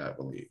 3, I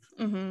believe.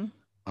 Mm-hmm.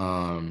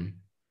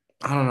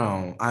 I don't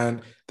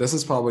know. This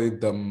is probably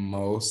the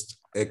most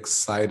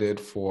excited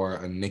for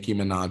a Nicki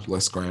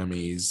Minaj-less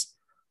Grammys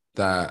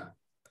that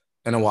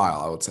in a while,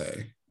 I would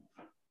say.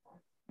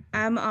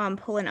 I'm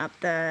pulling up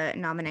the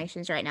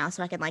nominations right now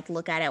so I can like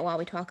look at it while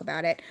we talk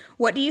about it.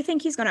 What do you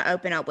think he's going to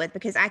open up with?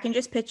 Because I can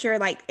just picture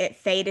like it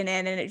fading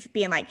in and it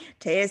being like,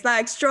 tastes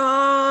like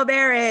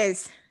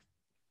strawberries.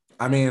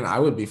 I mean, I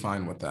would be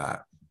fine with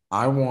that.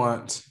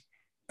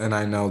 And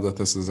I know that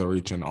this is a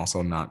reach and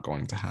also not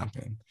going to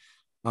happen.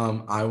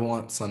 I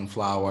want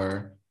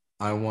Sunflower.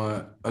 I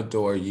want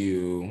Adore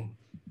You.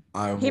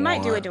 He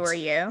might do Adore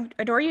You.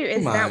 Adore You,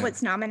 is that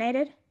what's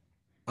nominated?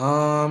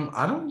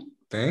 I don't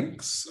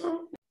think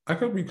so. I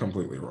could be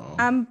completely wrong.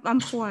 I'm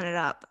pulling it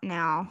up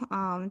now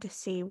to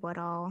see what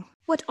all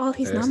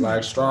he's it's nominated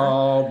like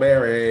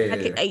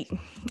strawberry.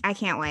 I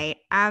can't wait.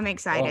 I'm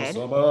excited.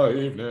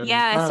 Evening.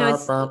 Yeah,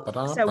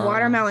 so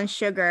Watermelon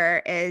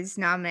Sugar is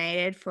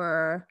nominated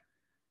for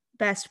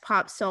Best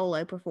Pop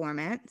Solo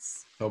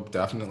Performance. He'll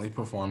definitely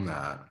perform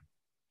that.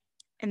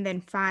 And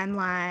then Fine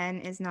Line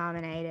is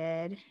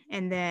nominated.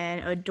 And then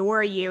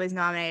Adore You is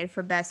nominated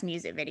for Best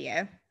Music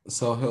Video.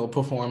 So he'll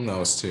perform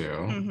those two.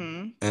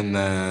 Mm-hmm. And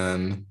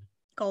then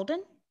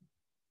Golden?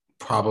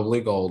 Probably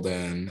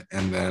Golden.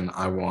 And then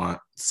I want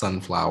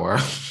Sunflower.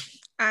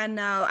 I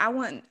know. I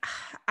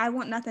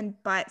want nothing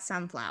but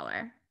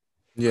Sunflower.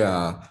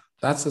 Yeah.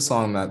 That's a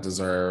song that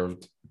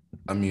deserved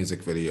a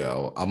music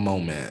video, a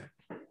moment.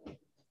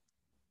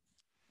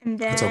 And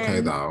then it's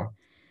okay though.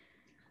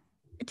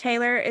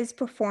 Taylor is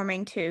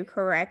performing too,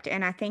 correct?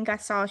 And I think I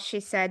saw she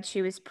said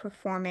she was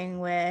performing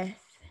with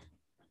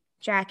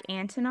Jack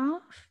Antonoff,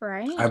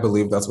 right? I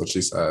believe that's what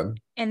she said.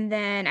 And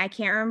then I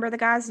can't remember the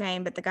guy's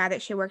name, but the guy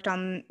that she worked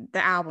on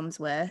the albums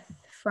with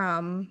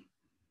from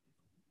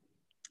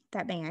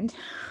that band.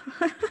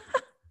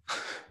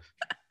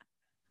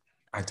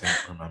 I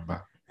don't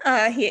remember.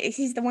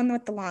 He's the one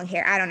with the long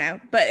hair. I don't know,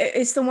 but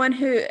it's the one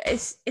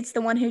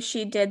who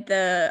she did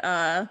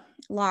the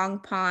Long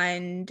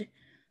Pond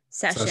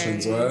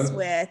sessions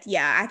with.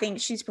 Yeah, I think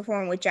she's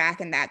performing with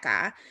Jack and that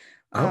guy.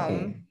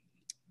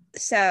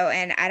 So,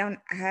 and I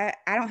don't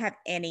have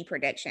any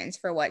predictions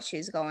for what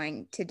she's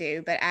going to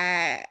do, but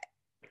I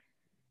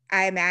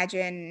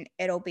imagine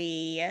it'll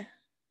be,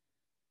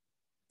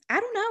 I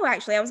don't know,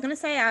 actually. I was going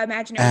to say, I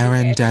imagine it'll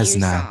Aaron be a few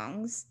Dessner.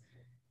 songs.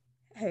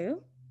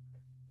 Who?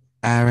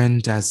 Aaron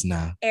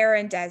Dessner.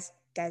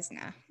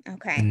 Dessner.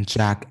 Okay. And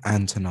Jack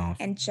Antonoff.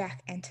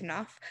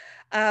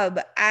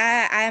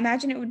 I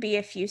imagine it would be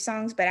a few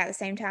songs, but at the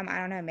same time, I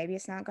don't know. Maybe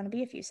it's not going to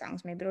be a few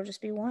songs. Maybe it'll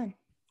just be one.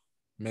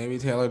 Maybe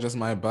Taylor just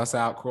might bust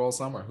out Cruel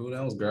Summer. Who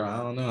knows, girl? I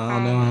don't know.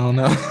 Oh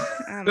my God.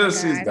 Oh my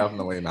She's God.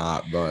 definitely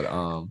not, but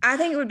I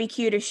think it would be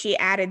cute if she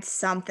added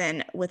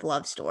something with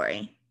Love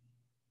Story.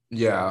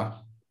 yeah.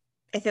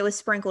 If it was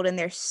sprinkled in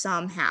there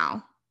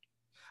somehow.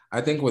 I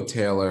think with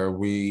Taylor,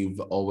 we've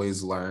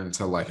always learned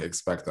to like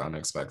expect the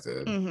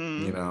unexpected.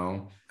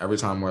 Mm-hmm. Every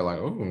time we're like,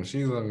 oh,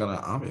 she's gonna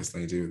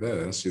obviously do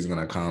this. She's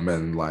gonna come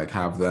and like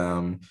have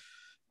them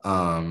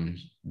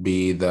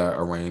be the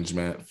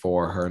arrangement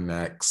for her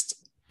next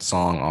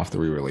song off the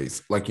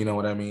re-release. Like, you know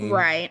what I mean?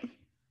 Right.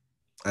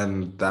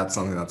 And that's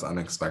something that's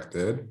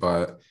unexpected,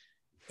 but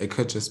it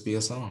could just be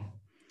a song.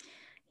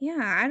 Yeah,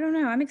 I don't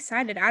know. I'm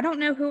excited. I don't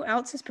know who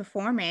else is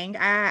performing.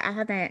 I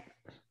haven't.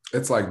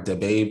 It's like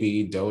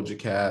DaBaby, Doja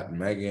Cat,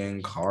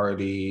 Megan,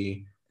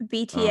 Cardi,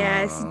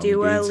 BTS,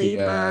 Dua BTS,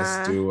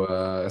 Lipa,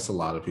 Dua. It's a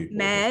lot of people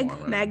Meg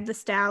performing. the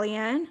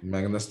Stallion,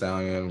 Megan Thee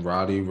Stallion,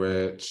 Roddy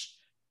Rich,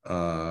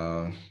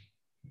 Billie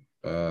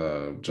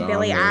John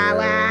Mayer,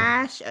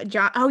 Eilish,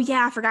 John. Oh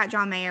yeah, I forgot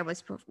John Mayer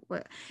was.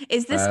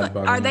 Is this? Bad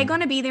Are they Bunny.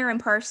 going to be there in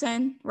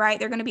person? Right,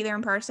 they're going to be there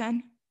in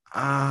person. Do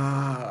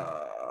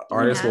we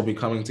Artists will know? be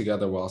coming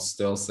together while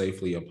still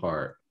safely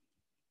apart.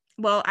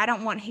 Well, I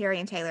don't want Harry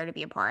and Taylor to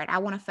be apart. I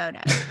want a photo.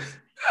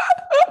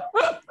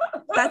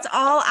 That's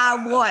all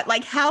I want.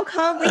 Like, how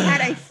come we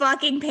had a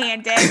fucking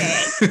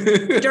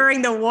pandemic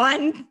during the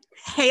one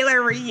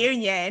Taylor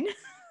reunion?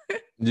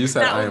 You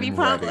said That I would be am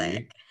public.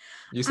 ready.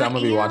 You said I I'm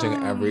gonna be watching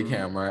every am.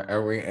 camera,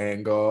 every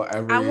angle, I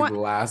every want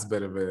last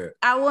bit of it.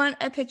 I want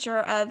a picture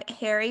of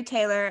Harry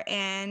Taylor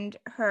and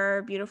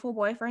her beautiful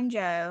boyfriend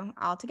Joe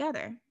all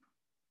together.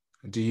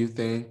 Do you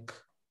think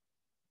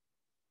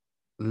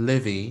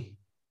Livy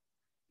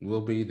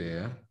will be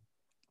there?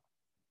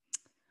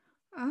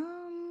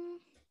 Um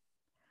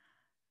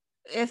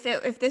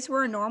if this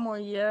were a normal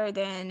year,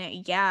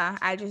 then yeah,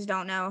 I just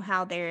don't know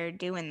how they're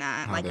doing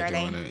that. How Like they're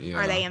doing it,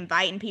 are yeah. they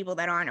inviting people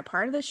that aren't a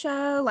part of the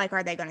show? Like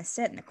are they gonna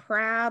sit in the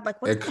crowd?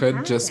 Like what's It gonna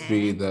could just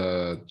be happen?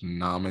 the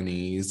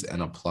nominees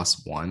and a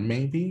plus one,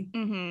 maybe,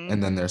 Mm-hmm.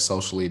 and then they're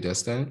socially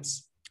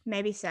distanced.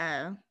 Maybe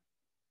so.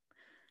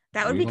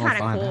 That would We're be gonna kind of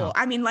find cool. out.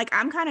 I mean, like,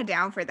 I'm kind of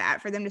down for that,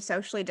 for them to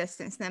socially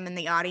distance them in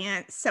the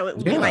audience. So it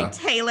would be like Yeah,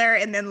 Taylor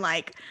and then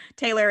like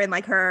Taylor and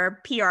like her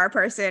PR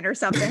person or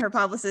something, her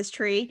publicist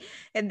tree.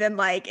 And then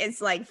like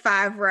it's like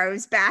 5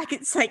 rows back.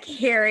 It's like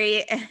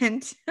Harry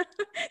and I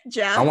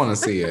Jeff. want to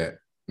see it.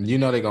 You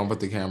know they're gonna put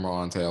the camera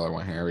on Taylor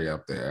when Harry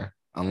up there,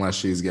 unless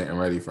she's getting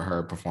ready for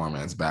her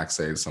performance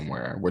backstage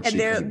somewhere, which And she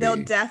could they'll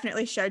be.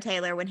 definitely show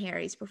Taylor when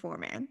Harry's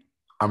performing.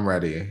 I'm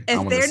ready. I If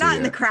want to they're not see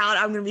in the it. crowd,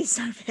 I'm gonna be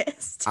so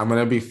pissed. I'm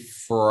gonna be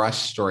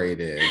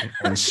frustrated I'm and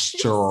gonna be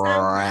so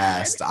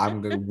mad. stressed.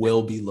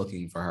 Will be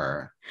looking for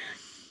her.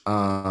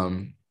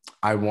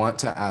 I want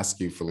to ask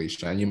you,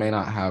 Felicia, and you may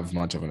not have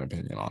much of an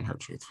opinion on her,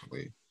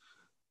 truthfully.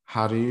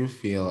 How do you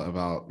feel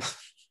about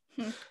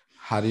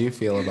how do you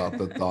feel about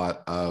the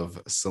thought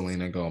of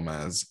Selena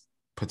Gomez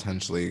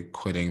potentially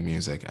quitting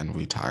music and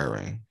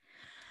retiring?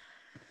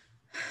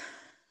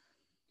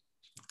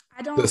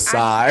 I The don't I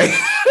sigh.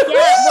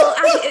 Yeah,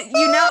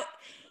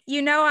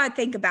 well, I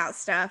think about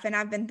stuff and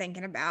I've been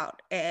thinking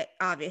about it,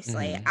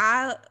 obviously. Mhm.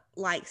 I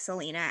like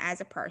Selena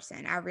as a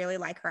person. I really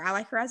like her. I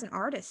like her as an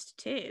artist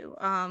too.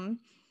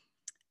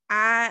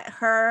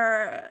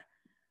 I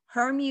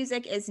her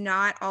music is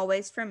not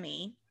always for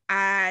me.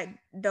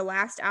 The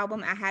last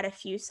album I had a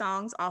few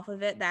songs off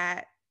of it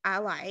that I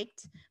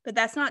liked, but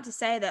that's not to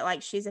say that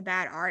like she's a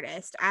bad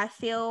artist. I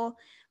feel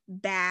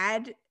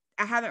bad.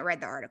 I haven't read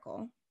the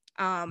article.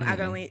 I've Mhm.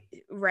 only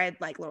read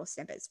like little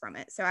snippets from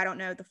it, so I don't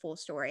know the full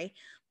story.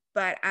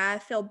 But I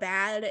feel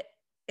bad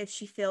if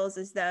she feels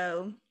as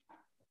though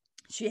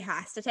she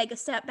has to take a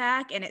step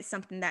back and it's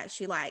something that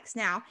she likes.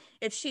 Now,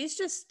 if she's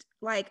just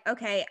like,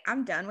 okay,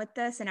 I'm done with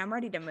this and I'm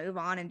ready to move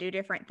on and do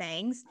different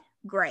things,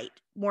 great.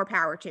 More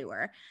power to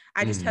her.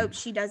 I just hope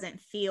Mhm. she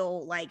doesn't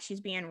feel like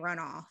she's being run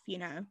off, you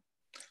know?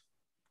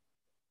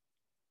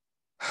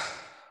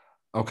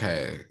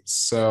 Okay,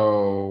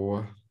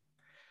 so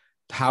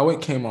how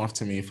it came off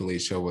to me,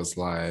 Felicia, was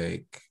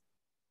like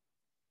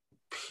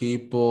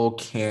people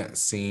can't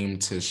seem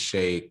to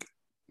shake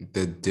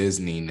the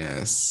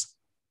Disneyness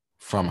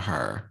from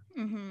her.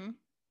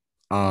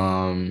 Mm-hmm.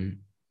 Um,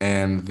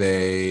 and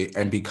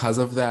because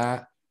of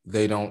that,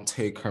 they don't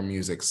take her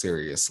music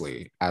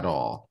seriously at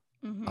all.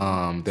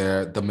 Mm-hmm.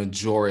 They're the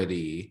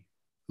majority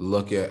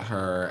look at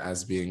her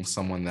as being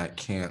someone that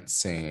can't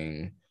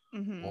sing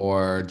Mm-hmm.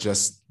 or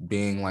just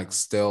being like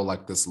still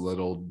like this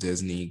little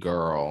Disney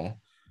girl.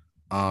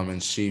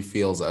 And she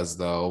feels as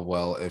though,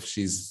 well, if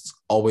she's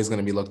always going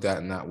to be looked at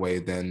in that way,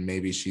 then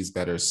maybe she's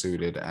better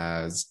suited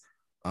as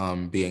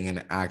being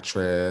an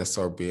actress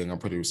or being a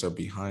producer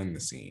behind the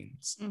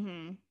scenes.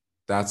 Mm-hmm.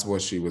 That's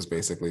what she was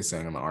basically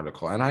saying in the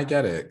article. And I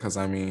get it, because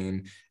I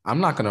mean,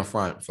 I'm not going to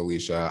front,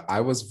 Felicia.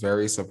 I was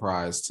very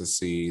surprised to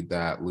see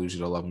that Lose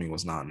You to Love Me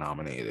was not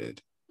nominated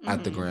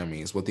at the Mm-hmm.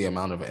 Grammys with the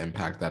amount of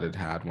impact that it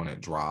had when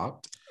it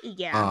dropped.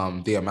 Yeah.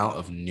 The amount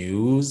of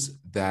news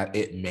that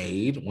it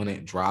made when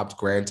it dropped,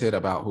 granted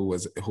about who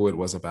it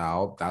was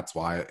about, that's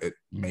why it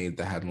made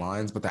the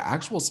headlines, but the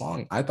actual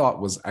song I thought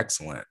was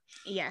excellent.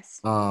 Yes,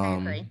 I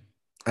um agree.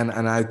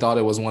 and I thought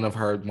it was one of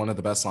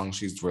the best songs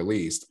she's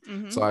released. So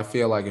Mm-hmm. I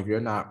feel like if you're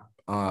not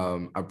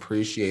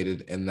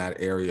appreciated in that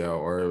area,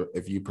 or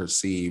if you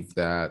perceive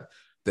that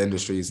the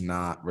industry is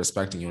not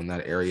respecting you in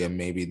that area,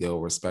 maybe they'll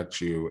respect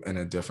you in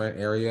a different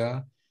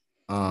area.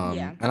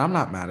 Yeah. And I'm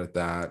not mad at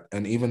that.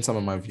 And even some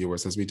of my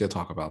viewers, as we did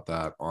talk about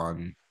that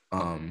on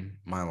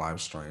my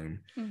live stream,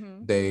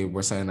 Mm-hmm. they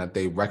were saying that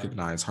they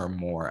recognize her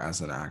more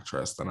as an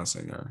actress than a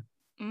singer.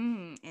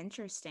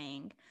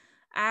 Interesting.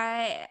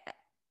 I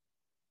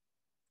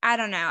I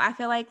don't know. I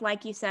feel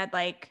like you said,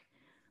 like,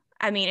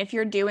 I mean, if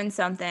you're doing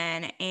something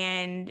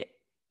and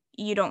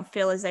you don't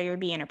feel as though you're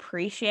being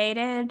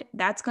appreciated,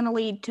 that's going to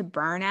lead to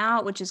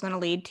burnout, which is going to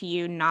lead to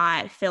you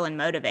not feeling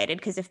motivated.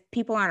 Because if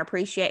people aren't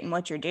appreciating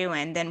what you're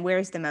doing, then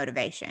where's the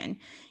motivation?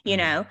 You Mm,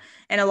 know?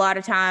 And a lot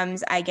of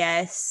times, I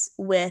guess,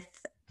 with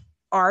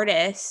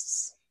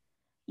artists,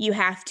 you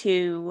have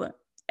to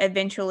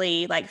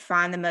eventually like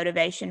find the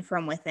motivation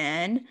from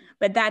within,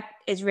 but that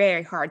is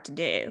very hard to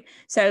do.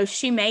 So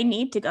she may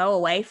need to go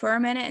away for a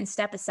minute and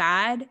step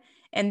aside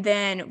and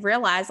then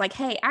realize, like,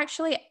 hey,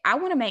 actually I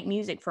want to make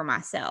music for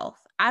myself.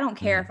 I don't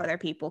care if mm, other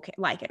people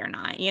like it or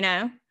not, you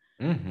know?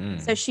 So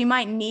mm-hmm, she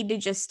might need to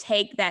just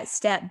take that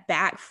step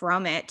back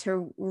from it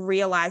to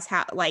realize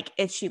how, like,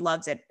 if she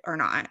loves it or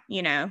not,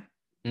 you know?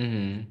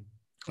 mm-hmm.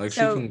 Like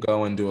she So can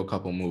go and do a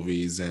couple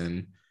movies,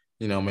 and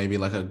maybe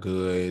like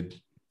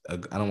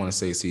I don't want to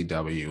say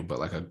CW, but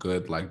like a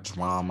good like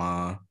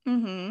drama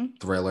mhm.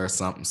 thriller,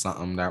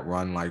 something that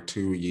run like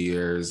 2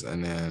 years,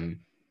 and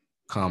then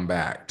come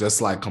back just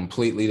like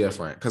completely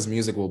different, because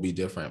music will be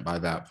different by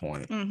that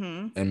point.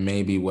 Mhm. And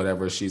maybe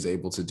whatever she's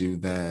able to do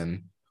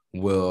then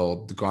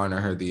will garner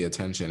her the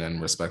attention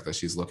and respect that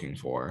she's looking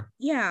for.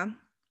 Yeah.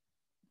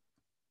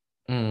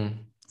 Mm.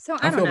 So I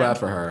I don't feel know. bad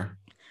for her.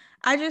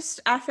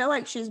 I feel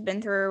like she's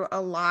been through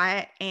a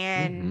lot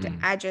and Hmm.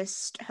 I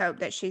just hope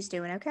that she's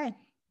doing okay.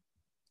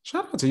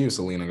 Shout out to you,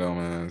 Selena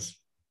Gomez.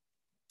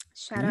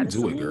 Shout You out to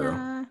do it, girl.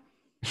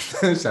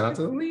 Selena. Shout out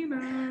to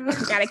Selena.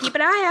 Gotta keep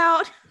an eye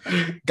out.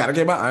 Gotta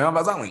get my eye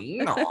on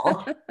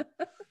Selena.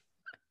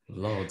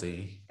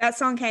 Lordy. That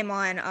song came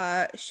on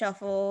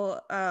shuffle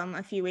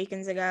a few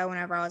weekends ago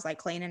whenever I was like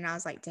cleaning and I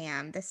was like,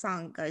 damn, this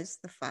song goes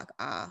the fuck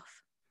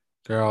off.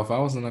 Girl, if I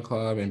was in a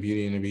club and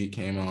Beauty and the Beat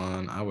came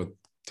on, I would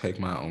take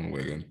my own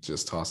wig and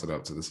just toss it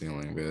up to the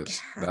ceiling,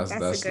 bitch. God, That's that's a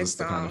that's good just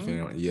the kind of song.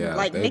 feeling. Yeah,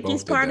 Like they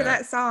Nicki's both did part of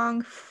that. that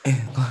song.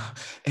 Incline,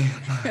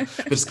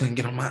 bitch couldn't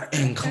get on my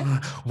incline.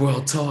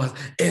 World tours,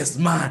 it's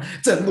mine.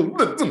 Tell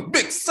the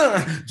big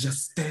son,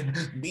 Justin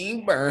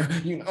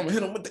Bieber. You know I'm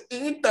hit him with the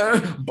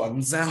ether.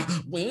 Buttons out,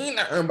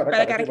 wiener, but I But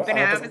I gotta gotta keep keep an an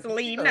eye on eye out because for I'm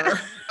Selena. leaner.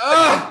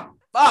 Oh,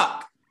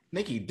 fuck.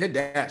 Nicki did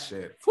that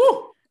shit.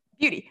 Whew.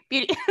 Beauty,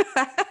 beauty.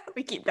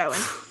 We keep going.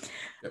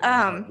 Get my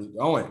Um, heartbeat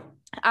going.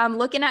 I'm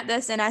looking at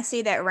this and I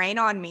see that Rain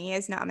on Me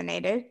is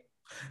nominated.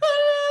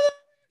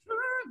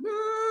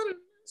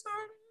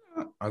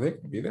 Are they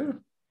gonna be there?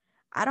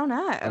 I don't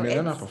know. I mean,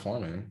 they're not It's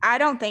performing. I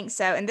don't think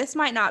so. And this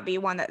might not be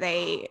one that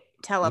they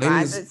televise.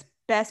 Ladies, It's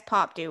best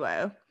pop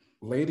duo.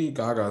 Lady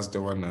Gaga's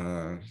doing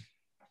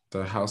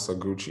the House of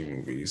Gucci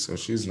movie, so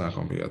she's not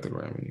gonna be at the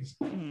Grammys.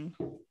 Mhm.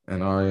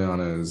 And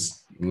Ariana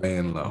is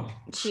laying low.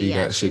 She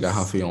got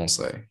her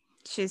fiance.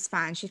 She's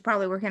fine. She's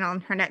probably working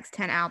on her next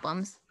 10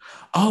 albums.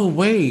 Oh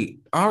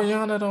wait,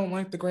 Ariana don't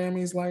like the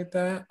Grammys like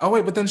that. Oh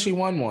wait, but then she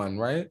won one,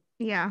 right?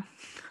 Yeah.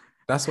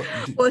 That's what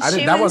Well, I did.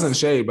 she That wasn't was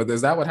shade, but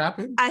is that what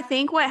happened? I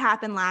think what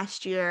happened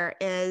last year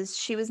is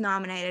she was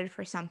nominated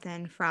for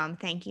something from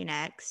Thank You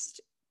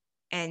Next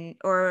and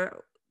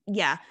or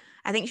yeah,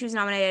 I think she was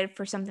nominated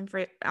for something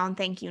for on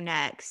Thank You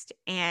Next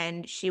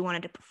and she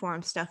wanted to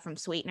perform stuff from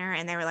Sweetener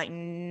and they were like,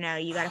 "No,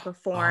 you got to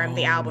perform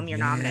the Oh album you're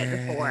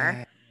nominated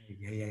for."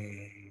 yeah,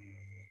 yeah.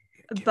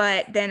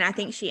 But then I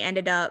think she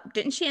ended up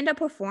didn't she end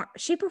up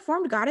she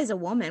performed God is a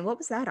Woman. What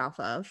was that off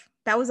of?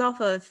 That was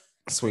off of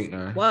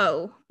Sweetener.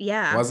 Whoa.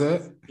 Yeah. Was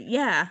it?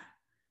 Yeah.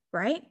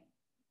 Right? I'm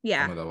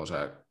Yeah. gonna double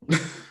check.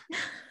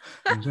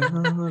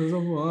 God is a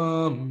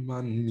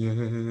woman,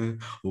 yeah,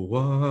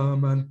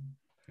 woman.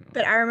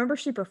 But I remember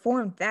she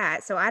performed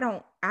that, so I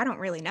don't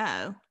really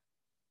know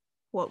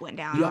what went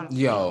down, Yo, honestly.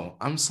 yo,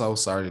 I'm so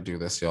sorry to do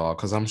this, y'all,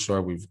 because I'm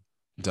sure we've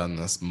done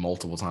this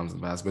multiple times in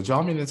the past. But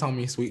y'all mean to tell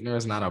me Sweetener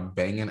is not a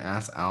banging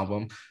ass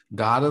album?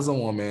 God is a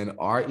Woman,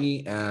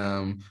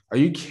 REM. Are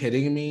you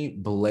kidding me?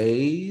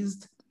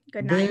 Blazed,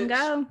 Good night and bitch.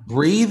 go.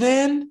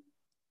 Breathing.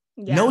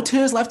 Yeah. No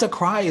Tears Left to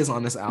Cry is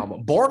on this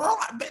album. Borderline,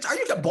 bitch. Are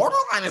you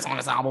Borderline is on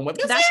this album with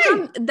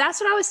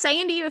That's what I was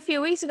saying to you a few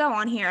weeks ago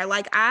on here.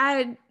 Like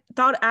I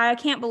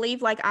can't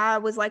believe like I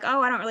was like,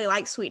 "Oh, I don't really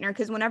like Sweetener"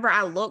 because whenever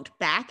I looked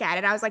back at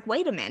it, I was like,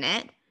 "Wait a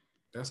minute."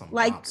 There's some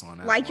Like bops on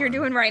that like you're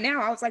doing one. right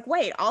now. I was like,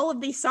 "Wait, all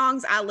of these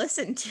songs I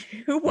listened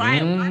to. Why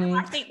do Hmm.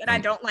 I think that I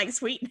don't like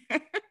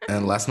Sweetener?"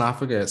 And let's not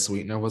forget,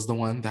 Sweetener was the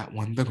one that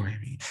won the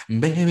Grammy.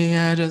 Baby,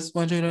 I just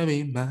want you to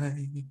be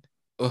mine.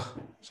 Ugh,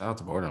 shout out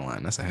to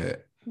Borderline. That's a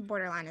hit.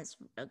 Borderline is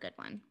a good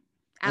one.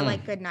 I Mm.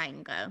 like Good Night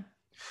and Go.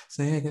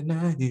 Say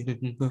goodnight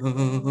and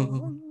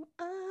go.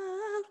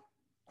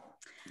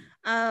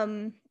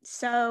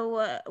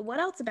 So what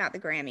else about the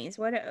Grammys?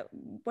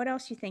 What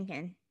else you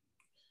thinking?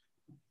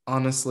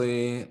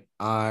 Honestly,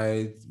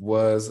 I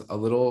was a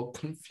little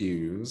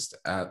confused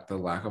at the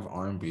lack of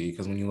R&B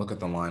because when you look at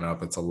the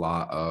lineup, it's a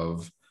lot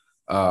of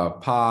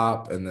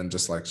pop and then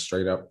just like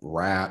straight up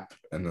rap,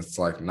 and it's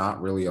like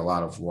not really a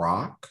lot of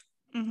rock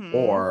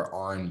or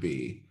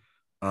R&B.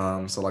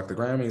 So like the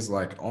Grammys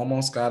like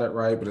almost got it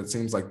right, but it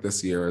seems like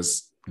this year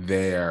is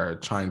they're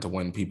trying to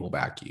win people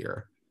back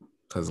year.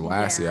 Because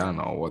last year, I don't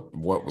know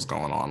what was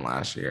going on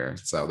last year.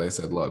 So they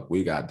said, look,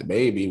 we got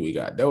DaBaby, we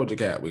got Doja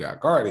Cat, we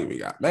got Cardi, we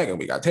got Megan,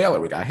 we got Taylor,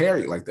 we got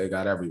Harry. Like they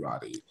got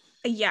everybody.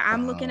 Yeah,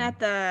 I'm looking at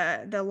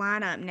the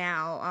lineup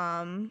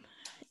now.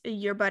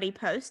 Your buddy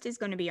Post is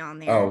going to be on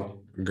there.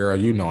 Oh, girl,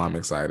 you know I'm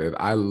excited.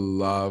 I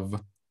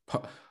love.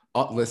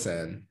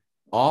 Listen,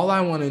 all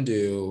I want to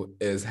do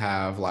is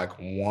have like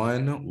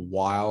one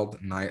wild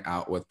night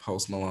out with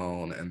Post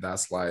Malone, and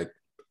that's like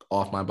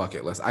off my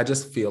bucket list. I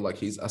just feel like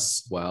he's a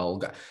swell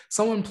guy.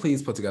 Someone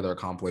please put together a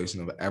compilation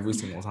of every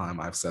single time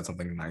I've said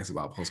something nice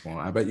about Post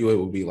Malone. I bet you it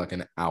will be like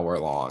an hour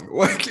long.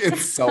 Like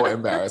it's so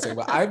embarrassing,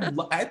 but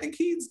I think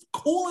he's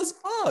cool as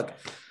fuck.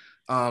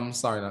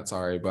 Sorry, not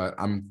sorry, but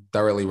I'm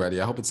thoroughly ready.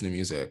 I hope it's new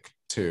music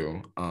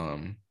too.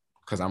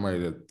 Because I'm ready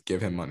to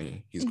give him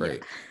money. He's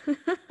great. Yeah.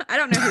 I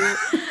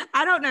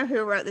don't know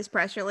who wrote this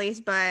press release,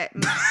 but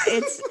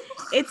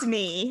it's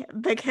me,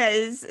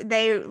 because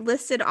they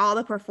listed all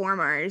the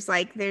performers.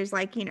 Like there's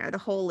like,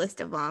 the whole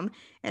list of them,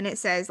 and it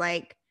says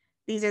like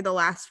these are the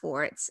last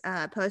four. It's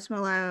Post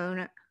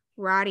Malone,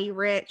 Roddy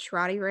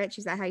Ricch,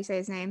 is that how you say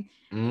his name?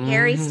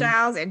 Harry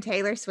Styles and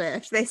Taylor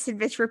Swift. They said,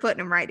 bitch, we're putting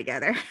them right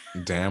together.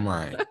 Damn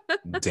right.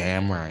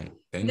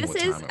 This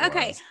is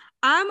okay.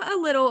 I'm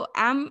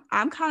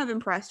kind of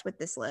impressed with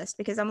this list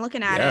because I'm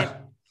looking at it.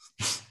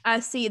 I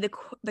see the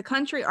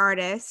country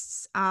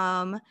artists.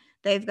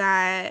 They've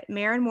got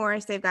Maren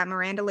Morris, they've got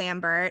Miranda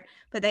Lambert,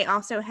 but they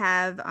also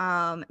have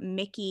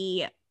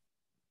Mickey.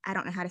 I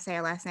don't know how to say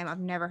her last name. I've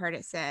never heard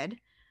it said.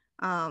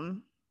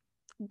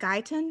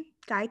 Guyton.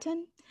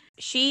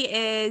 She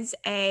is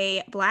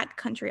a Black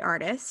country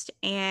artist,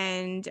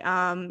 and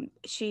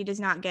she does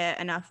not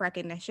get enough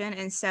recognition.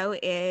 And so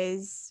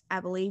is, I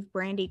believe,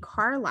 Brandi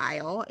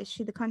Carlile. Is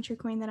she the country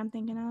queen that I'm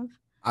thinking of?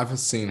 I've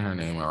seen her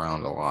name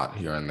around a lot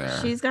here and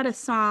there. She's got a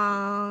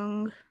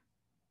song.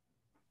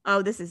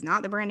 Oh, this is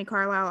not the Brandi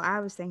Carlile I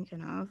was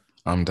thinking of.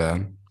 I'm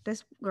dead.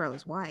 This girl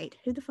is white.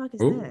 Who the fuck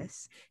is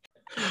this?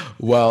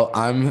 Well,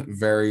 I'm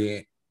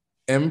very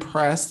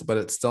impressed, but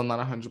it's still not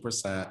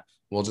 100%.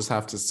 We'll just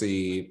have to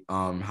see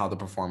how the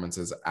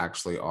performances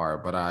actually are.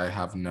 But I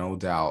have no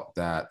doubt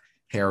that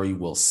Harry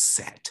will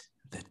set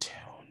the tune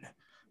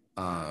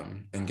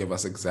and give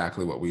us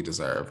exactly what we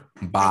deserve.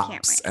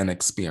 Bops and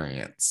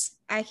experience.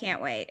 I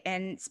can't wait.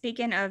 And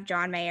speaking of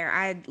John Mayer,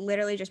 I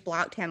literally just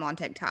blocked him on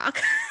TikTok.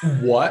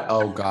 What?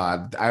 Oh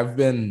God. I've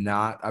been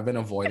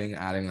avoiding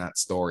adding that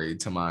story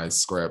to my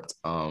script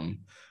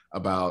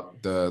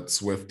about the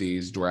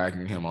Swifties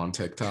dragging him on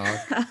TikTok.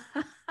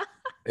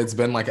 It's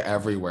been like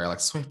everywhere, like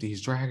Swifties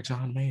drag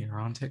John Mayer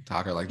on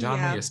TikTok, or like John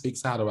Mayer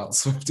speaks out about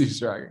Swifties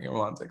dragging him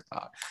on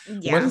TikTok.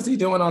 Yeah. What is he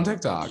doing on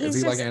TikTok? Is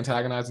he like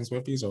antagonizing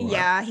Swifties or what?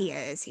 Yeah, he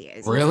is.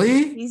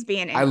 Really? He's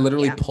being. I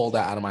literally pulled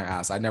that out of my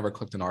ass. I never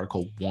clicked an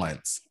article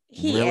once.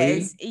 He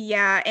is.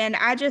 Yeah, and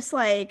I just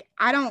I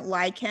don't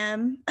like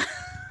him.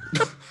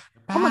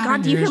 Oh my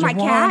God! Do you hear my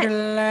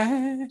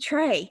cat?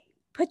 Trey,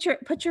 put your.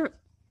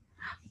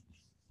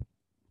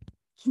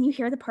 Can you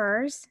hear the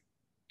purrs?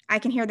 I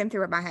can hear them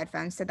through my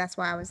headphones, so that's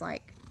why I was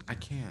like, I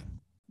can't.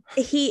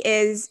 He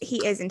is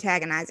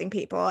antagonizing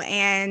people,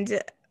 and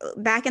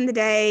back in the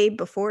day,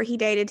 before he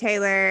dated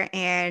Taylor,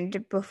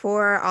 and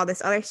before all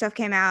this other stuff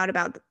came out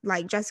about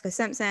like Jessica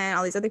Simpson,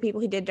 all these other people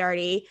he did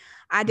dirty,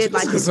 I did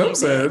like his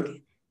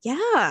music.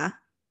 Yeah.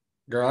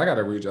 Girl, I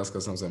gotta read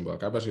Jessica Simpson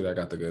book. I bet you that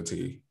got the good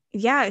tea.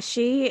 Yeah,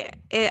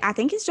 I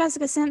think it's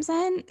Jessica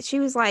Simpson. He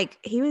was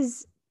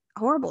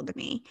horrible to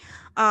me,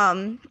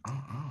 and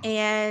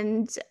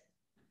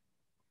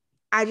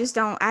I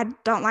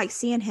don't like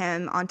seeing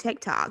him on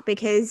TikTok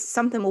because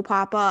something will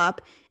pop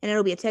up and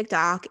it'll be a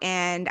TikTok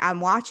and I'm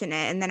watching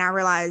it and then I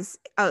realize,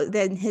 oh,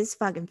 then his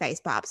fucking face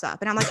pops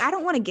up and I'm like, I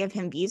don't want to give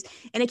him views,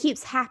 and it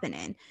keeps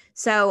happening.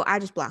 So I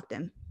just blocked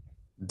him.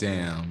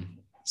 Damn.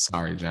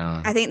 Sorry,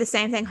 John. I think the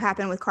same thing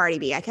happened with Cardi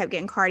B. I kept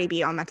getting Cardi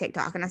B on my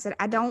TikTok and I said,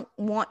 I don't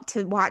want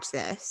to watch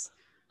this.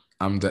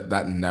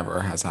 That never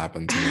has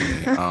happened to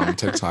me.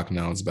 TikTok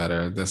knows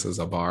better. This is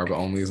a barb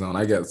only zone.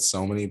 I get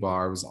so many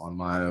barbs on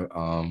my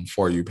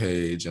For You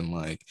page and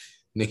like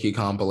Nicki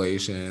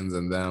compilations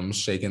and them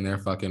shaking their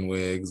fucking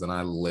wigs, and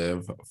I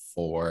live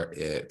for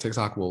it.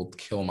 TikTok will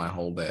kill my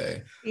whole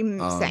day.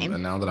 Same.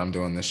 And now that I'm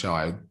doing this show,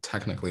 I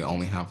technically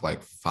only have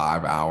like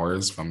 5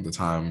 hours from the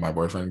time my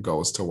boyfriend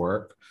goes to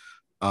work,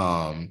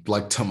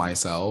 like to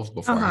myself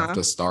before I have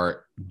to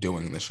start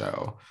doing the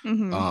show,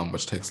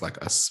 which takes like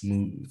a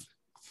smooth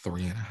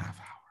 3.5 hours.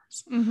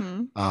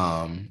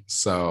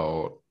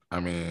 So I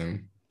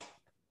mean,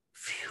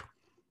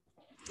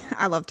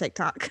 I love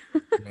TikTok.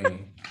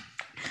 me.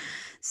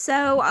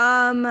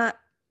 So,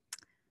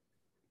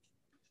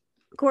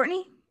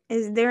 Courtney,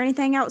 is there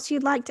anything else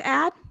you'd like to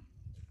add?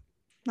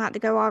 Not to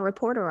go all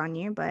reporter on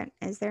you, but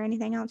is there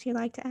anything else you'd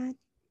like to add?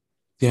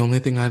 The only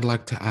thing I'd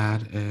like to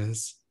add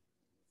is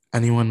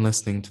anyone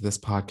listening to this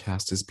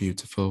podcast is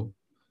beautiful.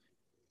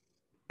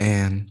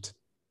 And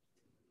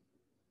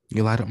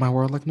you light up my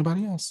world like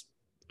nobody else.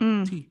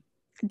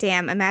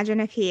 Damn, imagine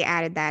if he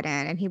added that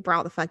in and he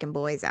brought the fucking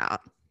boys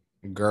out.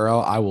 Girl,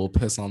 I will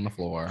piss on the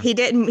floor. He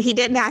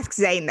didn't ask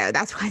Zayn though.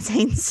 That's why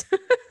Zayn's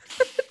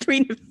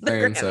tweeted the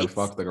Zayn Grammys. said,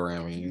 fuck the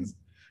Grammys.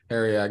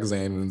 Harry asked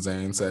Zayn and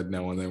Zayn said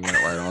no, and then went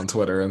right on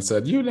Twitter and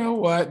said, you know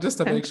what? Just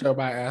to make sure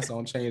my ass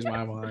don't change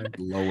my mind,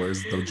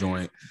 lowers the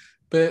joint.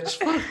 Bitch,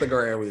 fuck the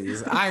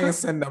Grammys. I ain't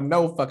send them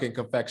no fucking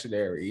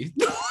confectionery.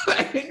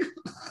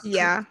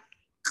 Yeah.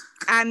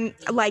 And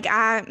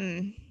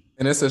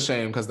it's a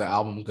shame because the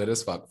album good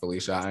as fuck,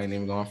 Felicia. I ain't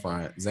even going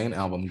front. Zayn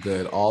album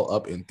good, all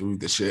up and through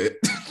the shit.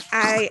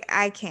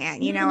 I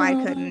can't. I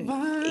couldn't.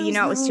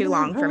 It was too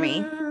long for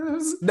me.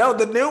 No,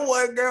 the new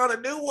one, girl. The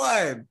new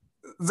one.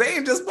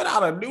 Zayn just put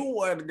out a new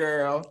one,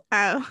 girl.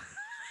 Oh.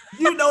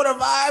 You know the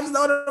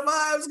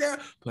vibes, girl.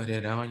 Put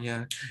it on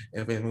ya.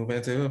 If it's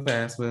moving too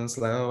fast, we'll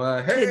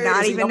slower. Hey, did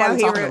not even know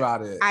talking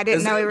about it. I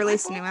didn't know he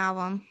released a new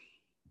album.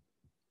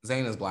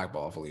 Zayn is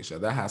blackball, Felicia.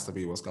 That has to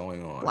be what's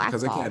going on.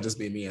 Because it can't just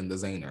be me and the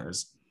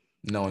Zayners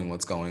knowing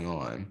what's going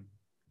on.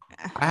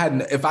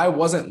 If I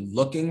wasn't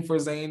looking for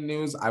Zayn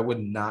news, I would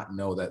not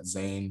know that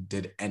Zayn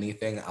did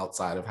anything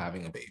outside of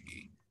having a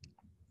baby.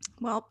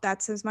 Well,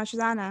 that's as much as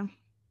I know.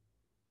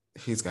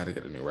 He's got to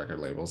get a new record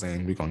label.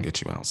 Zayn, we're going to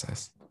get you out,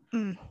 sis.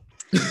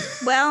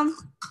 Well,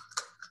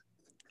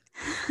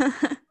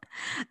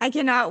 I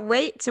cannot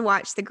wait to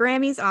watch the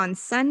Grammys on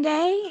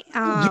Sunday.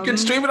 You can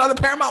stream it on the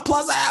Paramount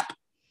Plus app.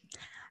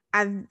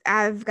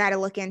 I've got to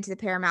look into the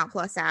Paramount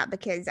Plus app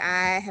because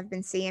I have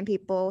been seeing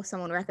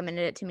someone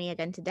recommended it to me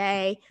again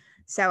today.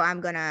 So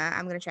I'm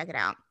gonna check it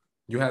out.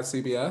 You had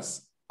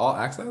CBS All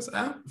Access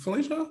app,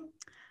 Felicia?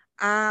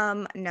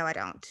 No, I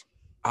don't.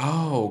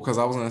 Oh, because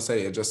I was gonna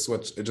say it just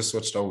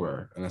switched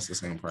over and it's the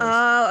same price.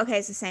 Oh, okay,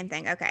 it's the same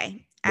thing.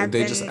 Okay.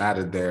 They just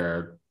added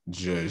their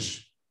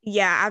zhuzh.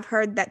 Yeah, I've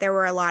heard that there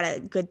were a lot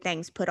of good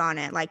things put on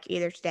it, like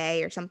either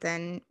today or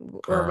something,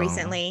 or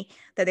recently,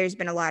 that there's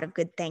been a lot of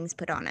good things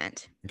put on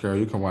it. Girl,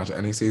 you can watch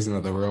any season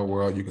of The Real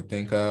World you could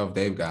think of.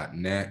 They've got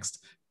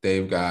Next.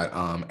 They've got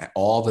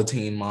all the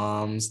Teen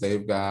Moms. They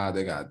got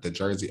the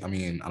Jersey. I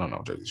mean, I don't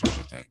know Jersey Shore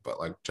thing, but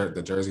like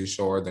the Jersey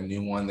Shore, the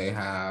new one they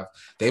have.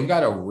 They've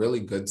got a really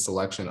good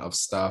selection of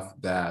stuff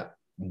that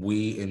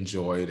we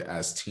enjoyed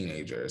as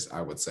teenagers,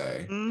 I would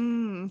say.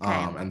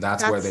 Okay. And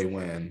that's where they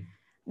win.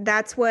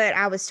 That's what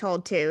I was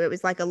told too. It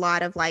was like a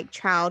lot of like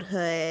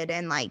childhood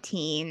and like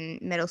teen,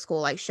 middle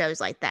school, like shows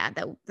like that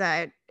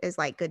is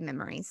like good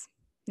memories.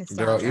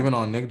 Nostalgia. Girl, even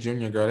on Nick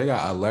Jr., girl, they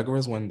got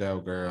Allegra's Window,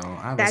 girl.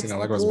 I haven't seen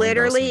Allegra's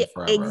literally Window since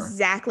forever.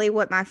 Exactly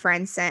what my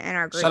friend sent in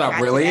our group. Shut up,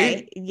 really?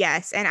 Today.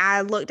 Yes. And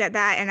I looked at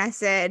that and I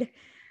said,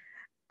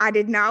 I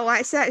did not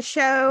watch that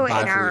show. Bye,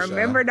 and Felicia. I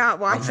remember not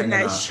watching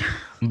that show.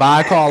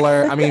 Bye,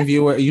 caller. I mean,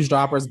 viewer,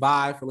 eavesdroppers.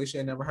 Bye. Felicia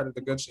ain't never heard of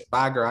the good shit.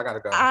 Bye, girl. I gotta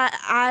go.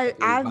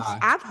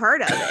 I've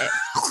heard of it.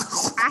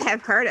 I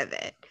have heard of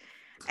it.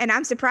 And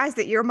I'm surprised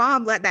that your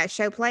mom let that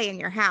show play in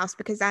your house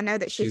because I know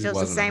that she feels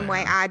the same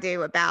way I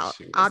do about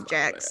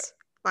objects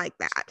like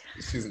that.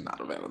 She's not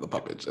a fan of the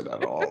puppet shit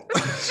at all.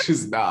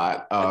 She's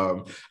not.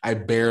 I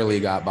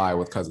barely got by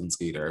with Cousin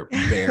Skeeter.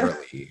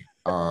 Barely.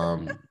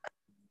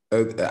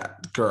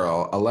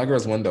 Girl,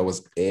 Allegra's Window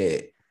was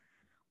it.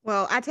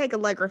 Well, I take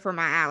Allegra for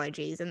my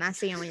allergies, and that's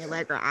the only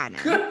Allegra I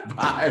know.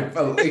 Bye,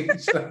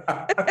 Felicia.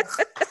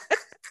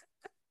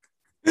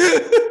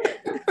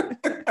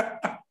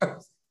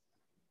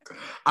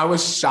 I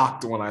was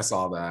shocked when I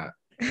saw that.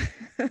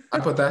 I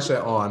put that shit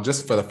on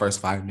just for the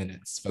first 5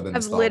 minutes for the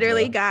nostalgia. I've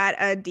literally got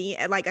a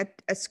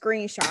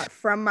screenshot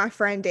from my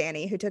friend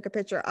Danny who took a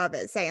picture of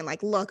it saying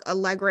like, look,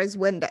 Allegra's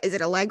Window. Is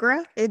it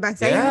Allegra? Am I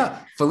saying? Yeah,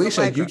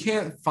 Felicia, Allegra. You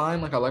can't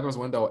find like Allegra's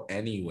Window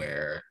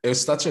anywhere. It was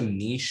such a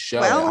niche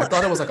show. Well, I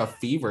thought it was like a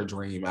fever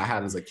dream I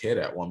had as a kid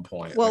at one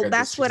point. Well, like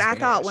that's what I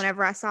thought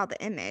whenever I saw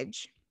the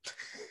image.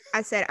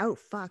 I said, oh,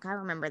 fuck, I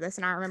remember this.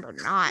 And I remember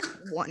not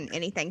wanting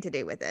anything to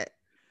do with it.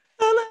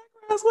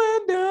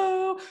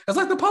 Window. It's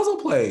like the puzzle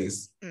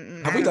place.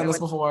 Have we done this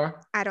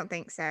before? I don't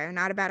think so.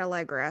 Not about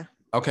Allegra.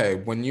 Okay,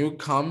 when you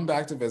come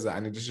back to visit,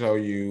 I need to show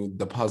you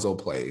the puzzle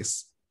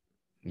place.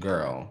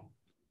 Girl,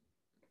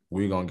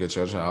 we're going to get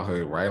your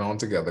childhood right on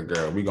together,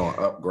 girl. We're going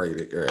to upgrade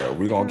it, girl.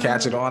 We're going to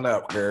catch it on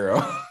up,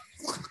 girl.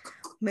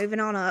 Moving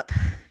on up.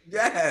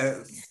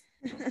 Yes.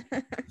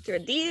 To a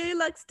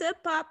deluxe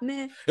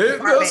apartment. In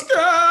the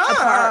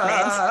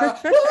sky.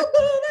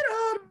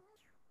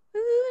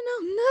 Moving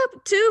on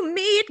up to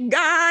meet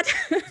God.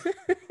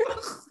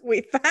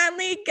 We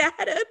finally got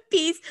a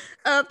piece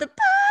of the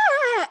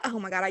pie. Oh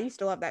my God, I used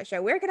to love that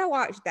show. Where can I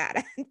watch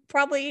that?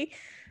 Probably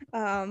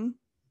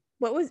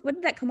What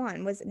did that come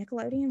on? Was it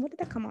Nickelodeon? What did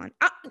that come on?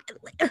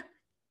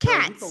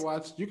 Cats.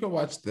 Cats. You can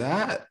watch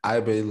that, I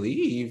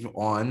believe,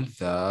 on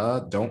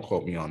the, don't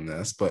quote me on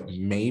this, but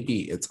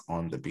maybe it's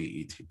on the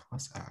BET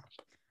Plus app.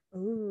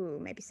 Ooh,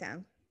 maybe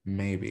so.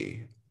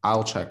 Maybe.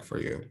 I'll check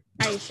for you.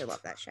 I used to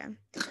love that show.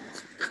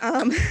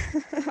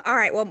 All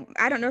right. Well,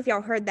 I don't know if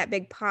y'all heard that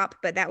big pop,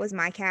 but that was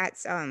my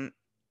cats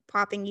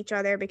popping each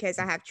other because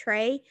I have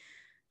Trey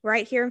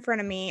right here in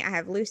front of me. I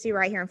have Lucy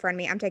right here in front of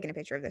me. I'm taking a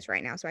picture of this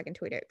right now so I can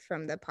tweet it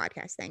from the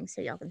podcast thing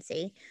so y'all can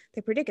see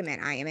the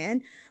predicament I am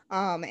in.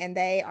 And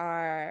they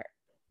are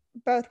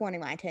both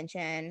wanting my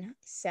attention.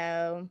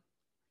 So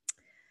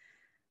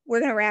we're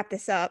going to wrap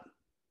this up.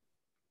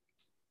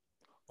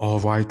 All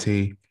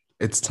righty.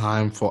 It's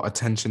time for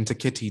attention to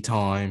kitty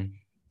time.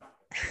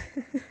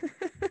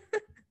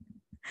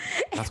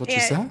 That's what you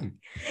said.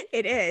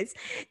 It is.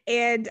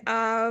 And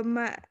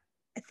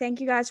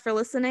thank you guys for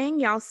listening.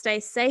 Y'all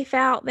stay safe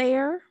out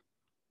there.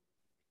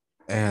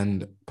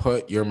 And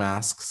put your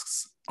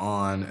masks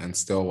on and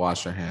still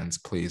wash your hands.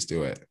 Please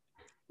do it.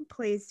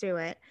 Please do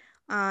it.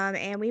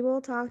 And we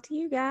will talk to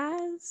you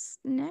guys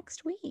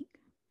next week.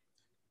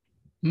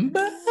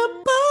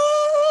 Bye-bye.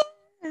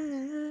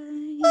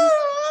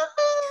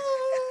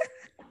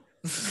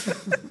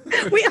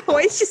 We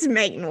always just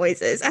make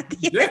noises at the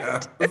end.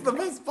 Yeah, that's the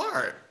best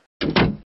part.